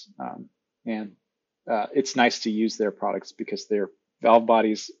electronics, and it's nice to use their products because their valve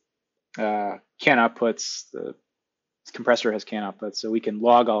bodies CAN outputs, the compressor has CAN outputs, so we can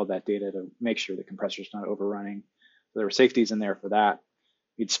log all of that data to make sure the compressor is not overrunning. So there were safeties in there for that.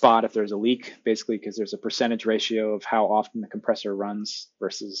 You'd spot if there's a leak, basically because there's a percentage ratio of how often the compressor runs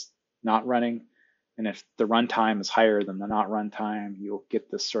versus not running. And if the runtime is higher than the not runtime, you'll get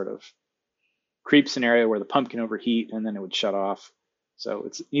this sort of creep scenario where the pump can overheat and then it would shut off. So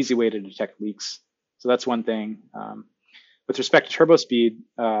it's an easy way to detect leaks. So that's one thing. With respect to turbo speed,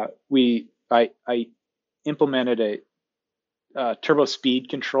 I implemented a turbo speed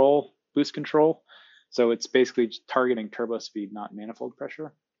control, boost control. So it's basically targeting turbo speed, not manifold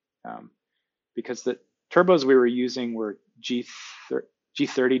pressure. Because the turbos we were using were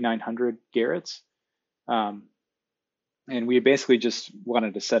G30 900 Garrett's. And we basically just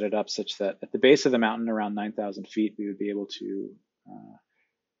wanted to set it up such that at the base of the mountain around 9,000 feet, we would be able to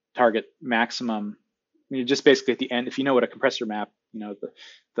target maximum. I mean, just basically at the end, if you know what a compressor map,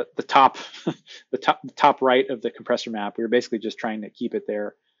 the top the top right of the compressor map, we were basically just trying to keep it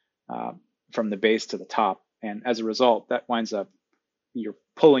there from the base to the top, and as a result, that winds up you're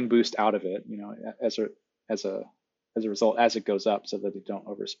pulling boost out of it, as a result as it goes up, so that they don't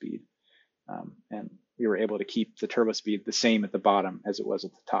overspeed. And we were able to keep the turbo speed the same at the bottom as it was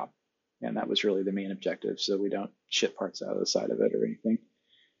at the top. And that was really the main objective. So we don't shit parts out of the side of it or anything.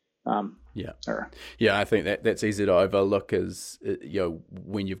 Yeah. Or Yeah, I think that's easy to overlook is,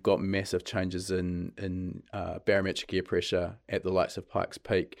 when you've got massive changes in barometric air pressure at the likes of Pikes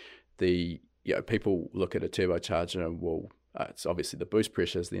Peak, people look at a turbocharger and, well, it's obviously the boost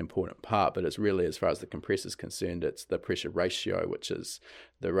pressure is the important part, but it's really, as far as the compressor is concerned, it's the pressure ratio, which is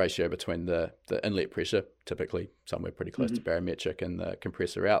the ratio between the inlet pressure, typically somewhere pretty close to barometric, and the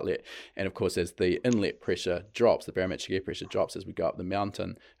compressor outlet. And of course, as the inlet pressure drops, the barometric air pressure drops as we go up the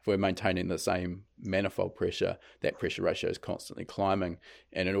mountain. If we're maintaining the same manifold pressure, that pressure ratio is constantly climbing.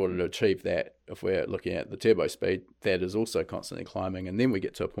 And in order to achieve that, if we're looking at the turbo speed, that is also constantly climbing. And then we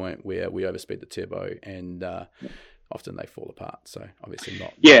get to a point where we overspeed the turbo, and often they fall apart. So obviously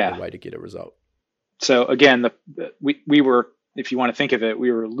not the way to get a result. So again, we were, if you want to think of it,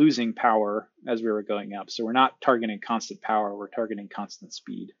 we were losing power as we were going up. So we're not targeting constant power. We're targeting constant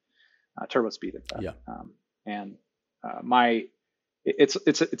speed, turbo speed at that. Yeah.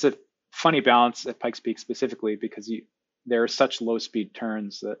 It's a funny balance at Pikes Peak specifically, because there are such low speed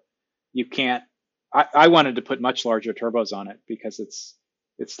turns that you can't. I wanted to put much larger turbos on it because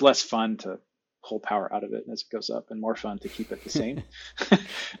it's less fun to pull power out of it as it goes up, and more fun to keep it the same.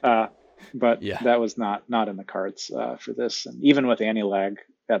 But that was not in the cards for this. And even with anti-lag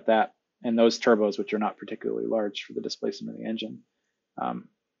at that, and those turbos, which are not particularly large for the displacement of the engine,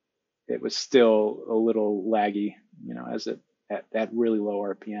 it was still a little laggy, as it at really low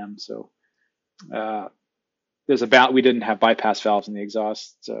RPM. So we didn't have bypass valves in the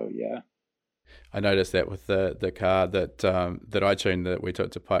exhaust. So yeah. I noticed that with the car that I tuned, that we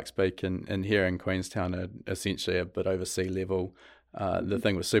took to Pikes Peak, and here in Queenstown, essentially a bit over sea level. The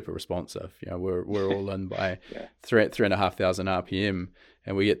thing was super responsive. We're all in by 3,500 RPM,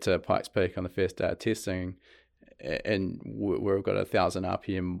 and we get to Pikes Peak on the first day of testing, and we've got 1,000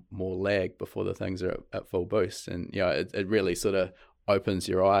 RPM more lag before the things are at full boost. And it really sort of opens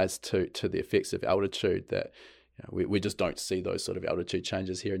your eyes to the effects of altitude that. We just don't see those sort of altitude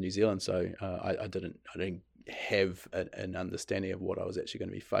changes here in New Zealand, so I didn't have an understanding of what I was actually going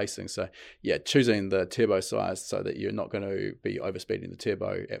to be facing. So choosing the turbo size so that you're not going to be overspeeding the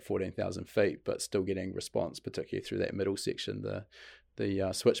turbo at 14,000 feet, but still getting response, particularly through that middle section,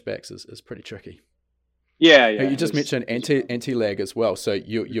 the switchbacks is pretty tricky. Yeah. You just mentioned anti-lag as well, so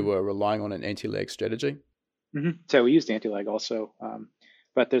you were relying on an anti-lag strategy. So we used anti-lag also,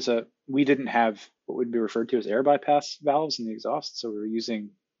 but we didn't have what would be referred to as air bypass valves in the exhaust, so we were using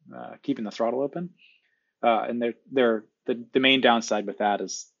keeping the throttle open, and the main downside with that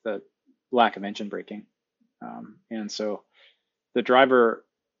is the lack of engine braking, and so the driver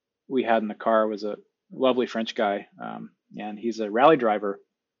we had in the car was a lovely French guy, and he's a rally driver,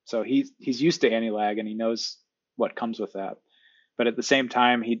 so he's used to anti-lag and he knows what comes with that, but at the same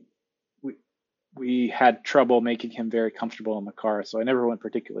time we had trouble making him very comfortable in the car, so I never went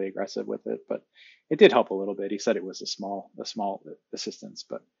particularly aggressive with it, but it did help a little bit. He said it was a small assistance,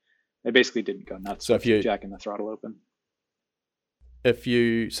 but I basically didn't go nuts with jacking the throttle open.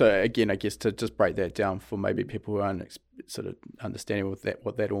 So again, I guess to just break that down for maybe people who aren't sort of understanding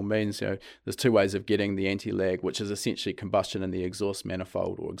what that all means, there's two ways of getting the anti-lag, which is essentially combustion in the exhaust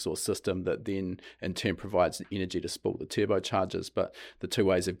manifold or exhaust system that then in turn provides the energy to spool the turbochargers. But the two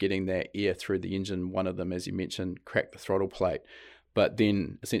ways of getting that air through the engine, one of them, as you mentioned, crack the throttle plate. But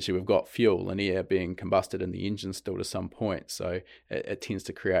then essentially we've got fuel and air being combusted in the engine still to some point. So it tends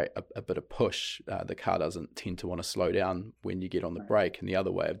to create a bit of push. The car doesn't tend to want to slow down when you get on the brake. And the other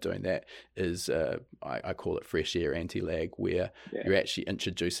way of doing that is, I call it fresh air anti-lag, where you're actually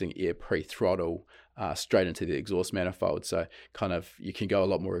introducing air pre-throttle straight into the exhaust manifold. So kind of you can go a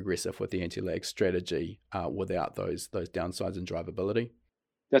lot more aggressive with the anti-lag strategy without those downsides in drivability.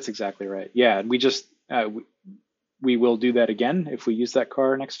 That's exactly right. Yeah, and we just... we will do that again if we use that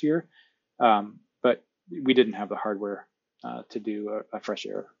car next year. But we didn't have the hardware to do a fresh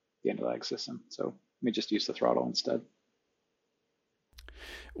air anti-lag system. So we just used the throttle instead.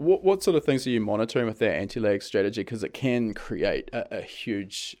 What sort of things are you monitoring with that anti-lag strategy? Because it can create a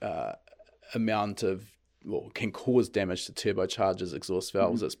huge amount of, can cause damage to turbochargers, exhaust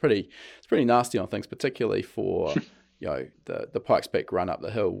valves. It's pretty nasty on things, particularly for the Pikes Peak run up the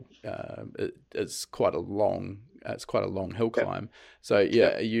hill. It's quite a long hill climb. So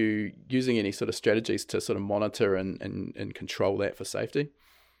are you using any sort of strategies to sort of monitor and control that for safety?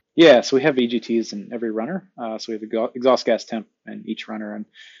 Yeah, so we have EGTs in every runner. So we have exhaust gas temp in each runner,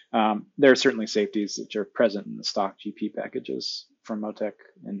 and there are certainly safeties that are present in the stock GP packages from Motec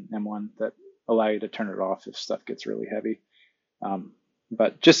and M1 that allow you to turn it off if stuff gets really heavy.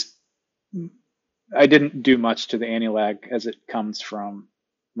 But I didn't do much to the anti-lag as it comes from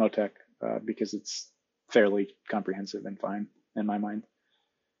Motec because it's fairly comprehensive and fine in my mind.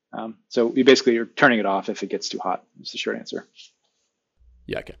 So we basically are turning it off if it gets too hot. Is the short answer.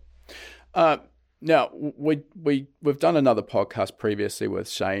 Yeah. Okay. Now we've done another podcast previously with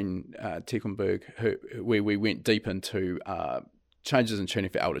Shane Tecklenburg, where we went deep into changes in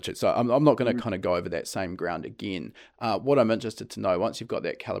tuning for altitude. So I'm not going to kind of go over that same ground again. What I'm interested to know, once you've got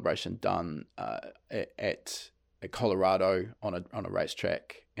that calibration done at Colorado on a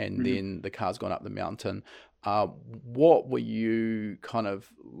racetrack, and then the car's gone up the mountain, what were you kind of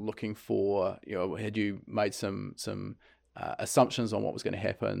looking for? Had you made some assumptions on what was going to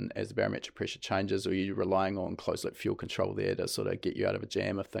happen as the barometric pressure changes, or are you relying on closed loop fuel control there to sort of get you out of a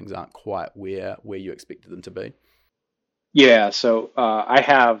jam if things aren't quite where you expected them to be? Yeah, so I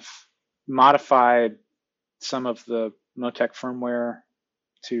have modified some of the Motec firmware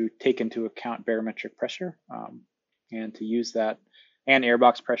to take into account barometric pressure, and to use that, and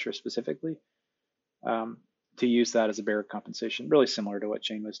airbox pressure specifically, to use that as a bearer compensation, really similar to what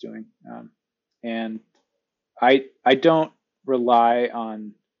Shane was doing. And I don't rely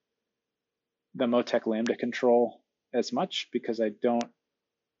on the Motec Lambda control as much, because I don't,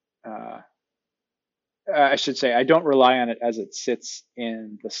 I should say, I don't rely on it as it sits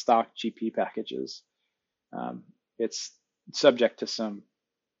in the stock GP packages. It's subject to some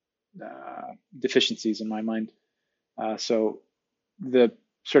deficiencies in my mind. So the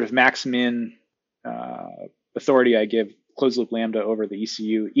sort of max-min authority I give closed loop Lambda over the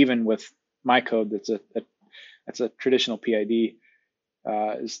ECU, even with my code that's a traditional PID,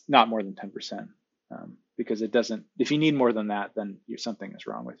 is not more than 10%, because it doesn't. If you need more than that, then something is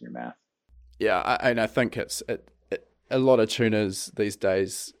wrong with your math. Yeah, and I think it's a lot of tuners these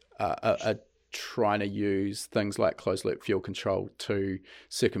days are trying to use things like closed loop fuel control to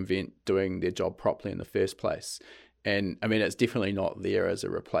circumvent doing their job properly in the first place. And I mean, it's definitely not there as a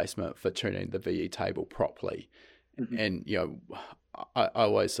replacement for tuning the VE table properly. And I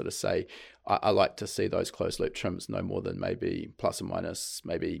always sort of say I like to see those closed loop trims no more than maybe plus or minus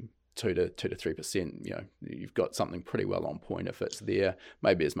maybe 2 to 3%. You've got something pretty well on point if it's there,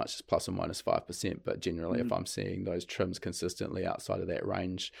 maybe as much as plus or minus 5%. But generally, if I'm seeing those trims consistently outside of that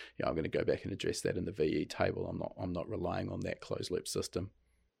range, I'm going to go back and address that in the VE table. I'm not relying on that closed loop system.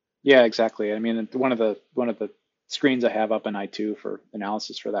 Yeah, exactly. I mean, one of the screens I have up in I2 for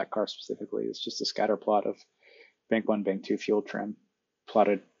analysis for that car specifically is just a scatter plot of bank 1, bank 2 fuel trim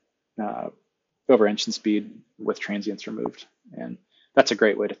plotted over engine speed with transients removed. And that's a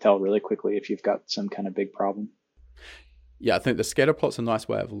great way to tell really quickly if you've got some kind of big problem. Yeah, I think the scatter plot's a nice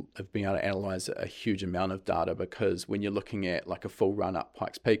way of being able to analyze a huge amount of data, because when you're looking at like a full run up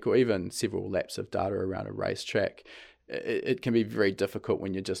Pikes Peak or even several laps of data around a racetrack, it can be very difficult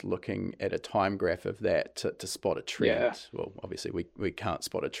when you're just looking at a time graph of that to spot a trend. Yeah. Well, obviously we can't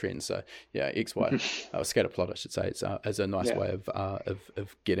spot a trend, so yeah, XY scatter plot, I should say, is a nice way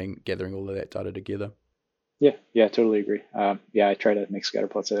of gathering all of that data together. Yeah, totally agree. I try to make scatter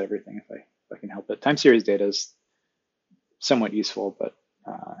plots of everything if I can help it. Time series data is somewhat useful, but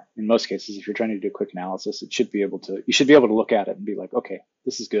in most cases, if you're trying to do a quick analysis, you should be able to look at it and be like, okay,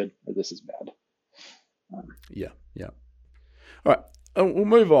 this is good or this is bad. Yeah. All right, we'll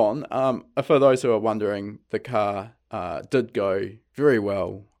move on. For those who are wondering, the car did go very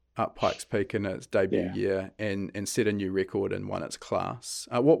well up Pikes Peak in its debut year and set a new record and won its class.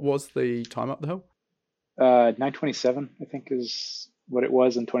 What was the time up the hill? 9:27, I think, is what it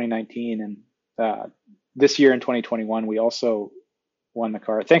was in 2019. And this year in 2021, we also won the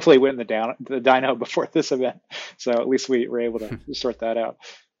car. Thankfully, we went in the dyno before this event, so at least we were able to sort that out.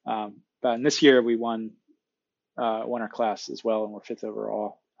 But in this year, we won our class as well, and we're 5th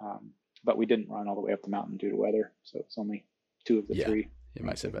overall. But we didn't run all the way up the mountain due to weather, so it's only 2 of the 3. It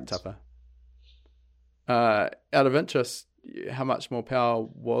makes it a bit tougher. Out of interest, how much more power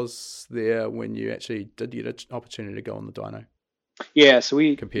was there when you actually did get an opportunity to go on the dyno? Yeah, so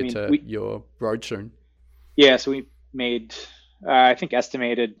compared to your road tune. Yeah, so we made, I think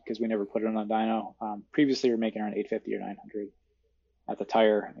estimated, because we never put it on a dyno. Previously, we were making around 850 or 900 at the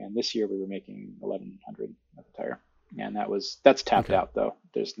tire, and this year we were making 1100 at the tire, and that's tapped out though.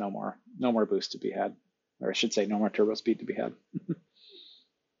 There's no more boost to be had, or I should say, no more turbo speed to be had.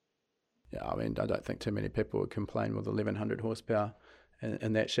 Yeah, I mean, I don't think too many people would complain with 1100 horsepower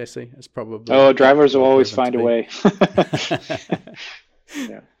in that chassis. It's probably drivers will always find a way.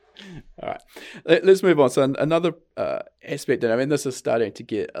 Yeah. All right, let's move on. So another aspect, and I mean, this is starting to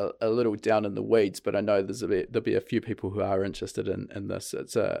get a little down in the weeds, but I know there'll be a few people who are interested in this.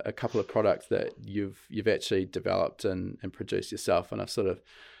 It's a couple of products that you've actually developed and produced yourself, and I've sort of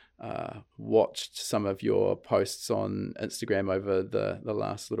watched some of your posts on Instagram over the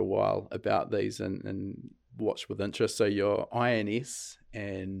last little while about these and watched with interest. So your INS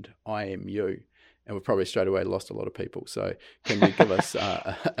and IMU. And we've probably straight away lost a lot of people. So can you give us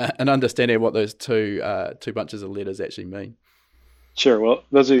an understanding of what those two bunches of letters actually mean? Sure. Well,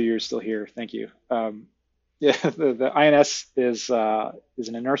 those of you who are still here, thank you. Yeah, the INS is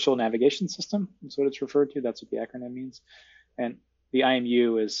an inertial navigation system. That's what it's referred to. That's what the acronym means. And the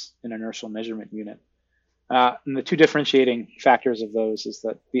IMU is an inertial measurement unit. And the two differentiating factors of those is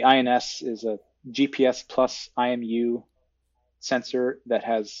that the INS is a GPS plus IMU sensor that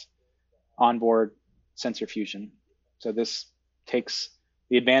has onboard sensor fusion. So this takes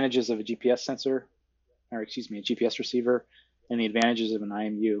the advantages of a GPS sensor, or excuse me, a GPS receiver, and the advantages of an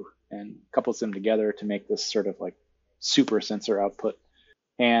IMU and couples them together to make this sort of like super sensor output.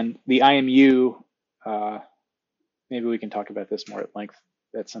 And the IMU, maybe we can talk about this more at length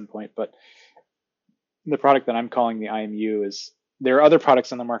at some point, but the product that I'm calling the IMU is, there are other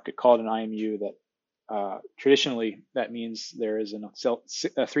products on the market called an IMU that traditionally that means there is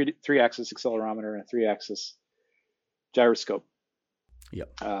a three-axis accelerometer and a three-axis gyroscope.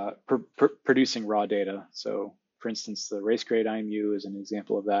 Yep. Producing raw data. So for instance, the race grade IMU is an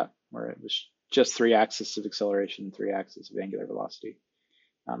example of that, where it was just three axes of acceleration, three axes of angular velocity.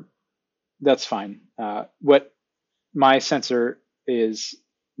 That's fine. What my sensor is,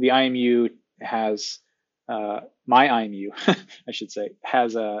 the IMU has, my IMU, I should say,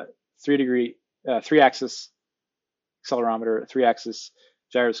 has a three-axis accelerometer, a three-axis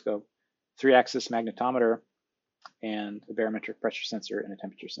gyroscope, three-axis magnetometer, and a barometric pressure sensor and a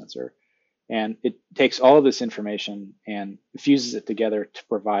temperature sensor. And it takes all of this information and fuses it together to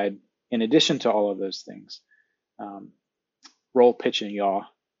provide, in addition to all of those things, roll, pitch, and yaw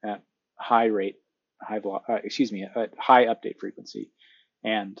at high rate, at high update frequency.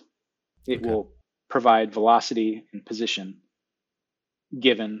 And it will provide velocity and position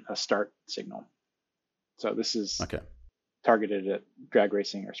given a start signal. So this is targeted at drag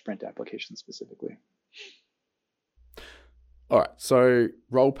racing or sprint applications specifically. All right, so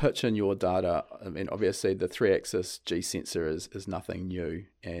roll, pitch, and yaw data. I mean, obviously the three-axis G sensor is nothing new,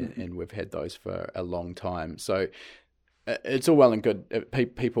 and we've had those for a long time. So it's all well and good.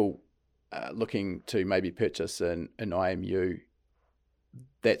 People looking to maybe purchase an IMU,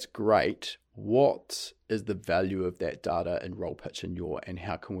 that's great. What is the value of that data in roll, pitch, and yaw, and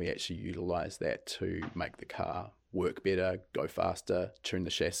how can we actually utilize that to make the car work better, go faster, tune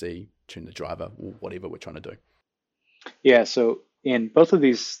the chassis, tune the driver, whatever we're trying to do? Yeah, so in both of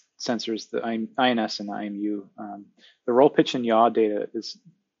these sensors, the INS and the IMU, the roll, pitch, and yaw data is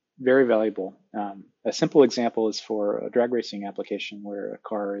very valuable. A simple example is for a drag racing application where a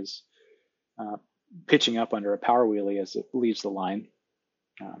car is pitching up under a power wheelie as it leaves the line.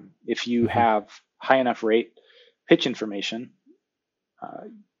 If you have high enough rate pitch information,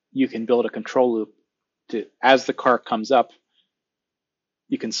 you can build a control loop to, as the car comes up,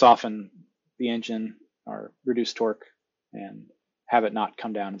 you can soften the engine or reduce torque and have it not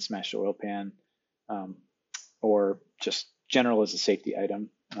come down and smash the oil pan, or just general as a safety item.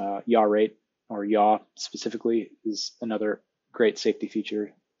 Yaw rate, or yaw specifically, is another great safety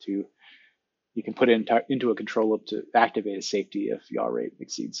feature. You can put it into a control loop to activate a safety if yaw rate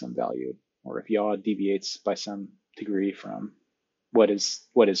exceeds some value, or if yaw deviates by some degree from what is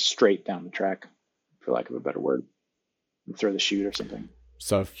straight down the track, for lack of a better word, throw the chute or something.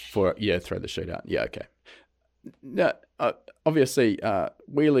 So throw the chute out. Yeah, okay. Now, obviously,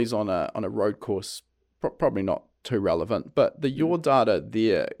 wheelies on a road course, probably not too relevant, but the yaw data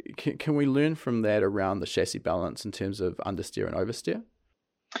there, can we learn from that around the chassis balance in terms of understeer and oversteer?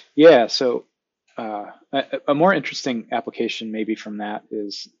 Yeah, so a more interesting application maybe from that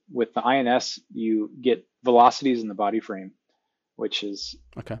is with the INS, you get velocities in the body frame, which is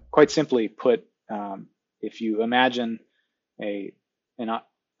quite simply put, if you imagine an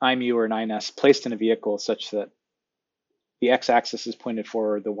IMU or an INS placed in a vehicle such that the x-axis is pointed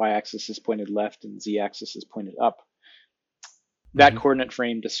forward, the y-axis is pointed left, and the z-axis is pointed up. That coordinate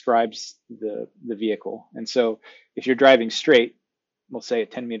frame describes the vehicle. And so if you're driving straight, we'll say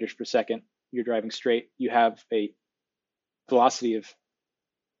at 10 meters per second, you're driving straight, you have a velocity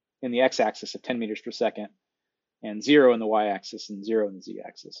in the x-axis of 10 meters per second, and 0 in the y-axis and 0 in the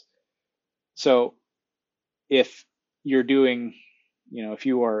z-axis. So if you're doing, if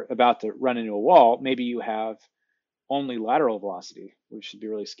you are about to run into a wall, maybe you have only lateral velocity, which should be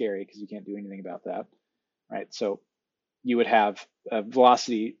really scary because you can't do anything about that, right? So you would have a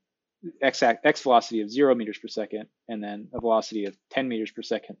velocity, x velocity of 0 meters per second, and then a velocity of 10 meters per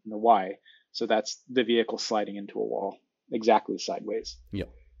second in the y. So that's the vehicle sliding into a wall exactly sideways. Yep.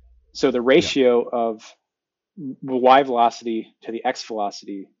 So the ratio of the y velocity to the x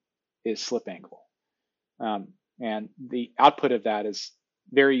velocity is slip angle. And the output of that is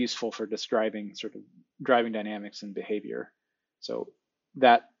very useful for describing sort of driving dynamics and behavior. So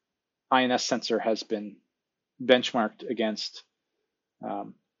that INS sensor has been benchmarked against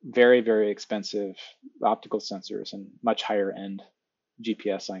very, very expensive optical sensors and much higher end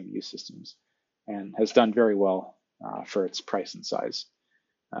GPS IMU systems, and has done very well for its price and size.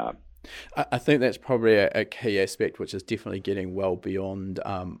 I think that's probably a key aspect, which is definitely getting well beyond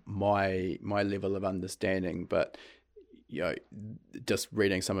my level of understanding. But just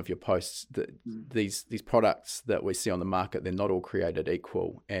reading some of your posts, that these products that we see on the market, they're not all created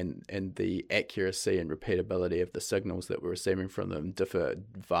equal, and the accuracy and repeatability of the signals that we're receiving from them differ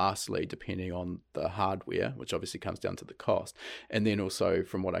vastly depending on the hardware, which obviously comes down to the cost, and then also,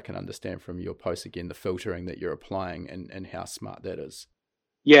 from what I can understand from your posts, again, the filtering that you're applying and how smart that is.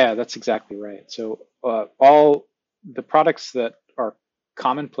 Yeah, that's exactly right. So all the products that are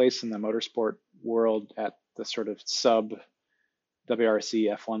commonplace in the motorsport world at the sort of sub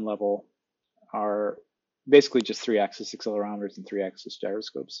WRC F1 level are basically just 3-axis accelerometers and 3-axis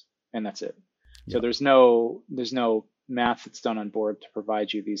gyroscopes, and that's it. So Yep. there's no math that's done on board to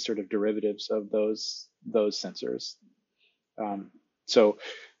provide you these sort of derivatives of those sensors. So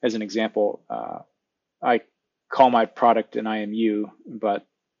as an example, I call my product an IMU, but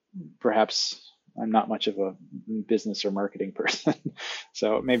perhaps I'm not much of a business or marketing person.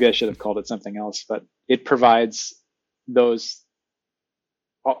 So maybe I should have called it something else, but it provides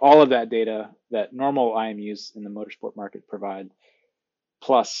all of that data that normal IMUs in the motorsport market provide,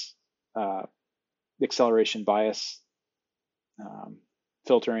 plus acceleration bias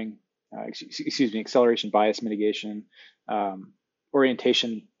filtering, acceleration bias mitigation,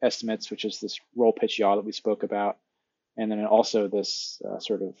 orientation estimates, which is this roll pitch yaw that we spoke about, and then also this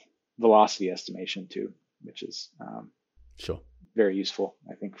sort of velocity estimation too, which is Sure. very useful,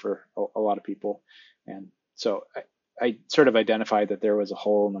 I think, for a lot of people. And so I sort of identified that there was a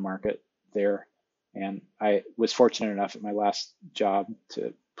hole in the market there, and I was fortunate enough at my last job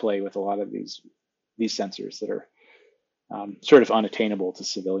to play with a lot of these sensors that are sort of unattainable to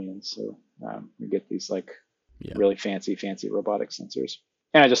civilians. So we get these like really fancy robotic sensors,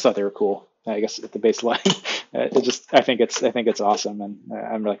 and I just thought they were cool. I guess at the baseline, I think it's awesome, and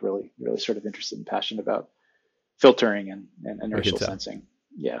I'm like really sort of interested and passionate about filtering and inertial sensing.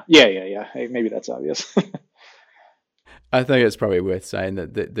 Yeah. Hey, maybe that's obvious. I think it's probably worth saying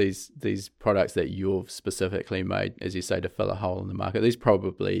that these products that you've specifically made, as you say, to fill a hole in the market, these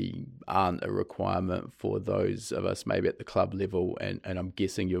probably aren't a requirement for those of us maybe at the club level, and I'm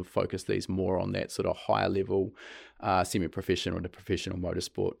guessing you've focused these more on that sort of higher level, semi-professional to professional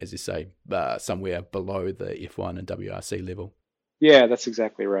motorsport, as you say, somewhere below the F1 and WRC level. Yeah, that's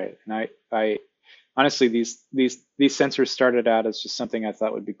exactly right. And I honestly, these sensors started out as just something I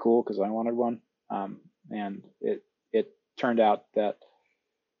thought would be cool because I wanted one, and it turned out that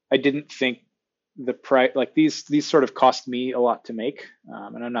I didn't think the price, like these sort of cost me a lot to make,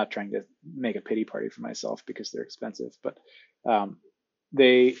 and I'm not trying to make a pity party for myself because they're expensive, but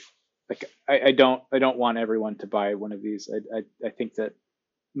they like I don't want everyone to buy one of these. I think that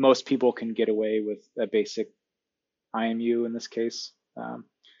most people can get away with a basic IMU in this case,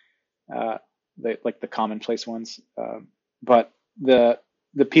 like the commonplace ones, but the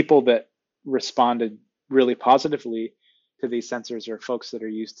people that responded really positively to these sensors are folks that are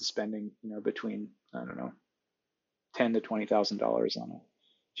used to spending, between, I don't know, $10,000 to $20,000 on a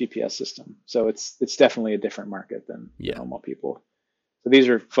GPS system. So it's definitely a different market than normal people. So these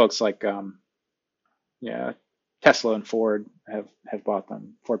are folks like, Tesla and Ford have bought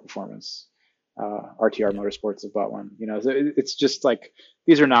them. Ford Performance, RTR Motorsports have bought one. It's just like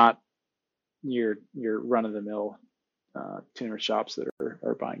these are not your run of the mill tuner shops that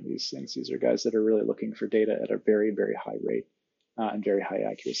are buying these things. These are guys that are really looking for data at a very, very high rate and very high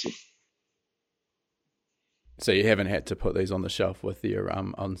accuracy. So you haven't had to put these on the shelf with your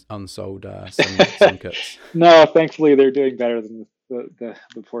unsold sim kits? No, thankfully they're doing better than the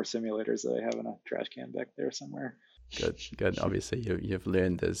poor simulators that I have in a trash can back there somewhere. Good. Obviously, you've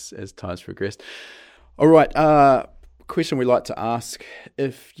learned as time's progressed. All right. Question we like to ask: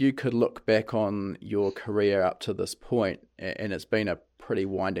 if you could look back on your career up to this point, and it's been a pretty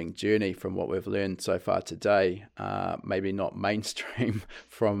winding journey from what we've learned so far today, maybe not mainstream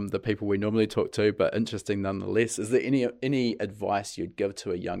from the people we normally talk to, but interesting nonetheless. Is there any advice you'd give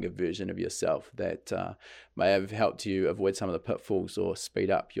to a younger version of yourself that may have helped you avoid some of the pitfalls or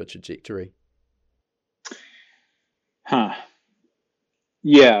speed up your trajectory?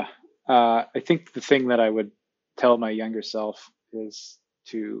 Yeah. I think the thing that I would tell my younger self is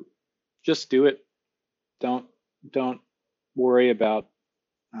to just do it. Don't worry about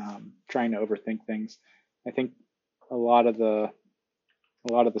trying to overthink things. I think a lot of the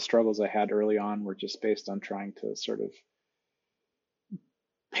a lot of the struggles I had early on were just based on trying to sort of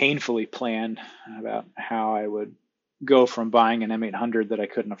painfully plan about how I would go from buying an M800 that I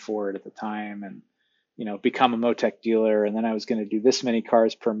couldn't afford at the time and, become a Motec dealer. And then I was going to do this many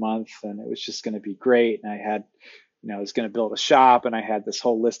cars per month and it was just going to be great. And I had, I was going to build a shop and I had this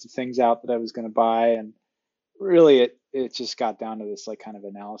whole list of things out that I was going to buy. And really it just got down to this like kind of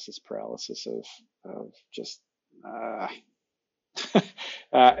analysis paralysis of just,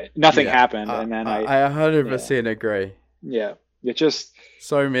 nothing happened. And then I 100% agree. Yeah. It just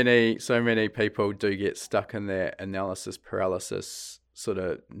so many people do get stuck in that analysis paralysis sort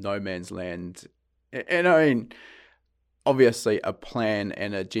of no man's land. And I mean, obviously a plan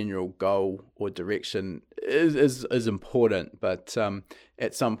and a general goal or direction is important, but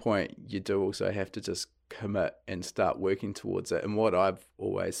at some point you do also have to just commit and start working towards it. And what I've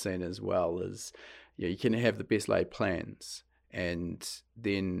always seen as well is you can have the best laid plans, and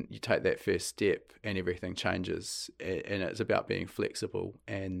then you take that first step and everything changes, and it's about being flexible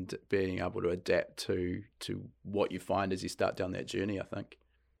and being able to adapt to what you find as you start down that journey, I think.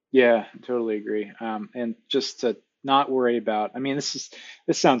 Yeah, totally agree. And just to not worry about, I mean, this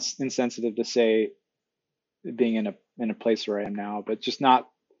sounds insensitive to say being in a place where I am now, but just don't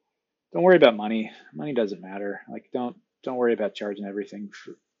worry about money. Money doesn't matter. Like don't worry about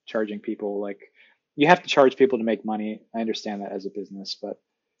charging people. Like you have to charge people to make money. I understand that as a business, but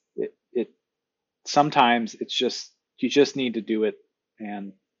it sometimes it's just, you just need to do it,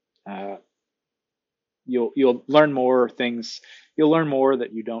 and you'll learn more things. You'll learn more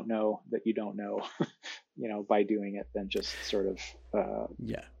that you don't know, by doing it than just sort of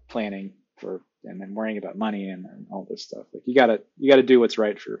planning for and then worrying about money and all this stuff. Like you gotta do what's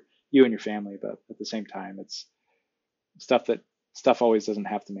right for you and your family, but at the same time, it's stuff always doesn't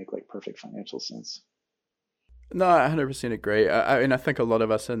have to make like perfect financial sense. No, I 100% agree. And I think a lot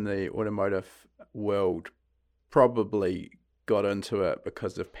of us in the automotive world probably got into it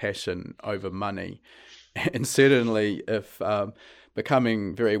because of passion over money. And certainly if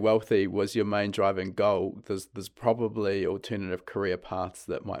becoming very wealthy was your main driving goal, there's probably alternative career paths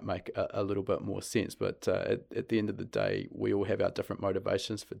that might make a little bit more sense. But at the end of the day, we all have our different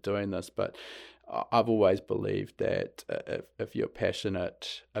motivations for doing this. But I've always believed that if you're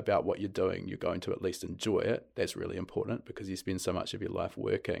passionate about what you're doing, you're going to at least enjoy it. That's really important because you spend so much of your life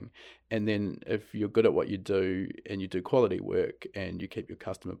working. And then if you're good at what you do and you do quality work and you keep your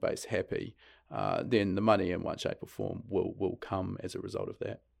customer base happy, then the money in one shape or form will come as a result of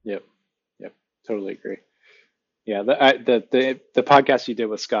that. Yep, totally agree. Yeah, the podcast you did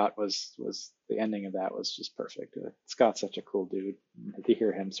with Scott was the ending of that was just perfect. Scott's such a cool dude. To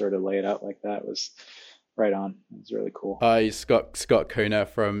hear him sort of lay it out like that was right on. It was really cool. Scott Cooner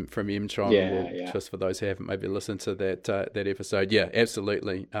from M-Tron. Yeah. Just for those who haven't maybe listened to that episode, yeah,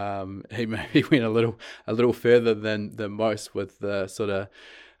 absolutely. He maybe went a little further than most with the sort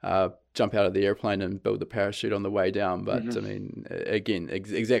of jump out of the airplane and build the parachute on the way down. But I mean, again,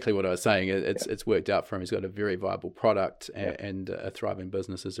 exactly what I was saying. It's worked out for him. He's got a very viable product and a thriving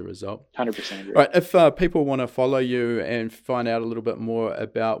business as a result. 100% agree. Right. If people want to follow you and find out a little bit more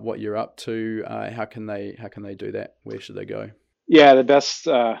about what you're up to, how can they do that? Where should they go? Yeah, the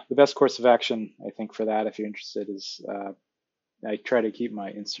best course of action, I think, for that, if you're interested, is I try to keep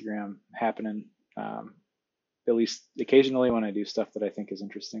my Instagram happening. At least occasionally when I do stuff that I think is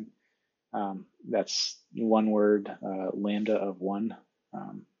interesting. That's one word, Lambda of one,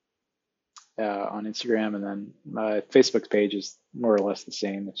 on Instagram. And then my Facebook page is more or less the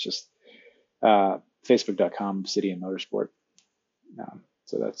same. It's just facebook.com, Obsidian Motorsport.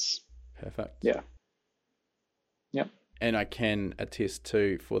 So that's perfect. Yeah. Yep. And I can attest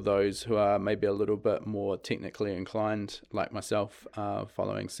to, for those who are maybe a little bit more technically inclined, like myself,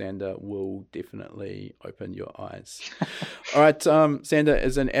 following Sander will definitely open your eyes. All right, Sander,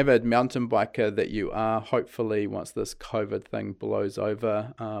 as an avid mountain biker that you are, hopefully once this COVID thing blows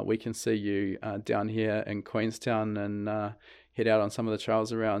over, we can see you down here in Queenstown and head out on some of the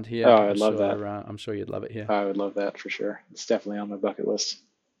trails around here. Oh, I'd love that. I'm sure you'd love it here. I would love that for sure. It's definitely on my bucket list.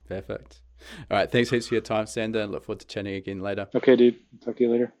 Perfect. All right, thanks heaps for your time, Sander, and look forward to chatting again later. Okay, dude. Talk to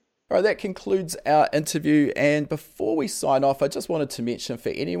you later. All right, that concludes our interview. And before we sign off, I just wanted to mention, for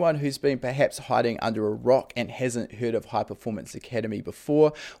anyone who's been perhaps hiding under a rock and hasn't heard of High Performance Academy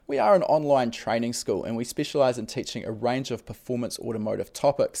before, we are an online training school and we specialize in teaching a range of performance automotive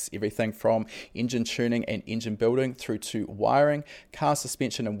topics, everything from engine tuning and engine building through to wiring, car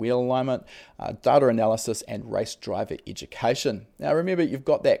suspension and wheel alignment, data analysis and race driver education. Now remember, you've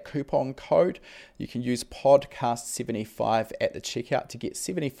got that coupon code. you can use podcast75 at the checkout to get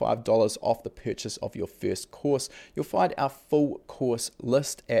 $75 off the purchase of your first course. You'll find our full course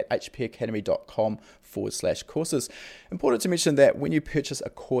list at hpacademy.com/courses. Important to mention that when you purchase a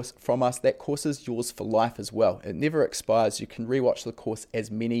course from us, that course is yours for life as well. It never expires. You can rewatch the course as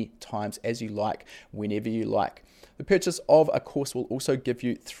many times as you like, whenever you like. The purchase of a course will also give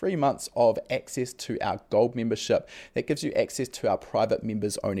you 3 months of access to our Gold membership. That gives you access to our private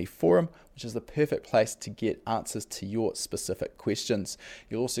members only forum, which is the perfect place to get answers to your specific questions.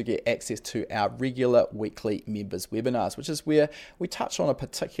 You'll also get access to our regular weekly members webinars, which is where we touch on a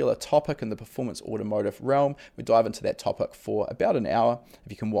particular topic in the performance automotive realm. We dive into that topic for about an hour.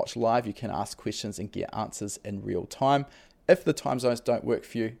 If you can watch live, you can ask questions and get answers in real time. If the time zones don't work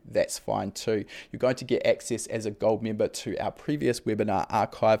for you, that's fine too. You're going to get access as a Gold member to our previous webinar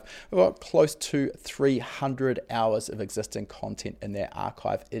archive. We've got close to 300 hours of existing content in that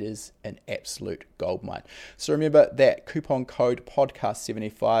archive. It is an absolute goldmine. So remember that coupon code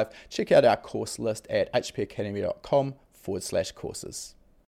podcast75. Check out our course list at hpacademy.com/courses.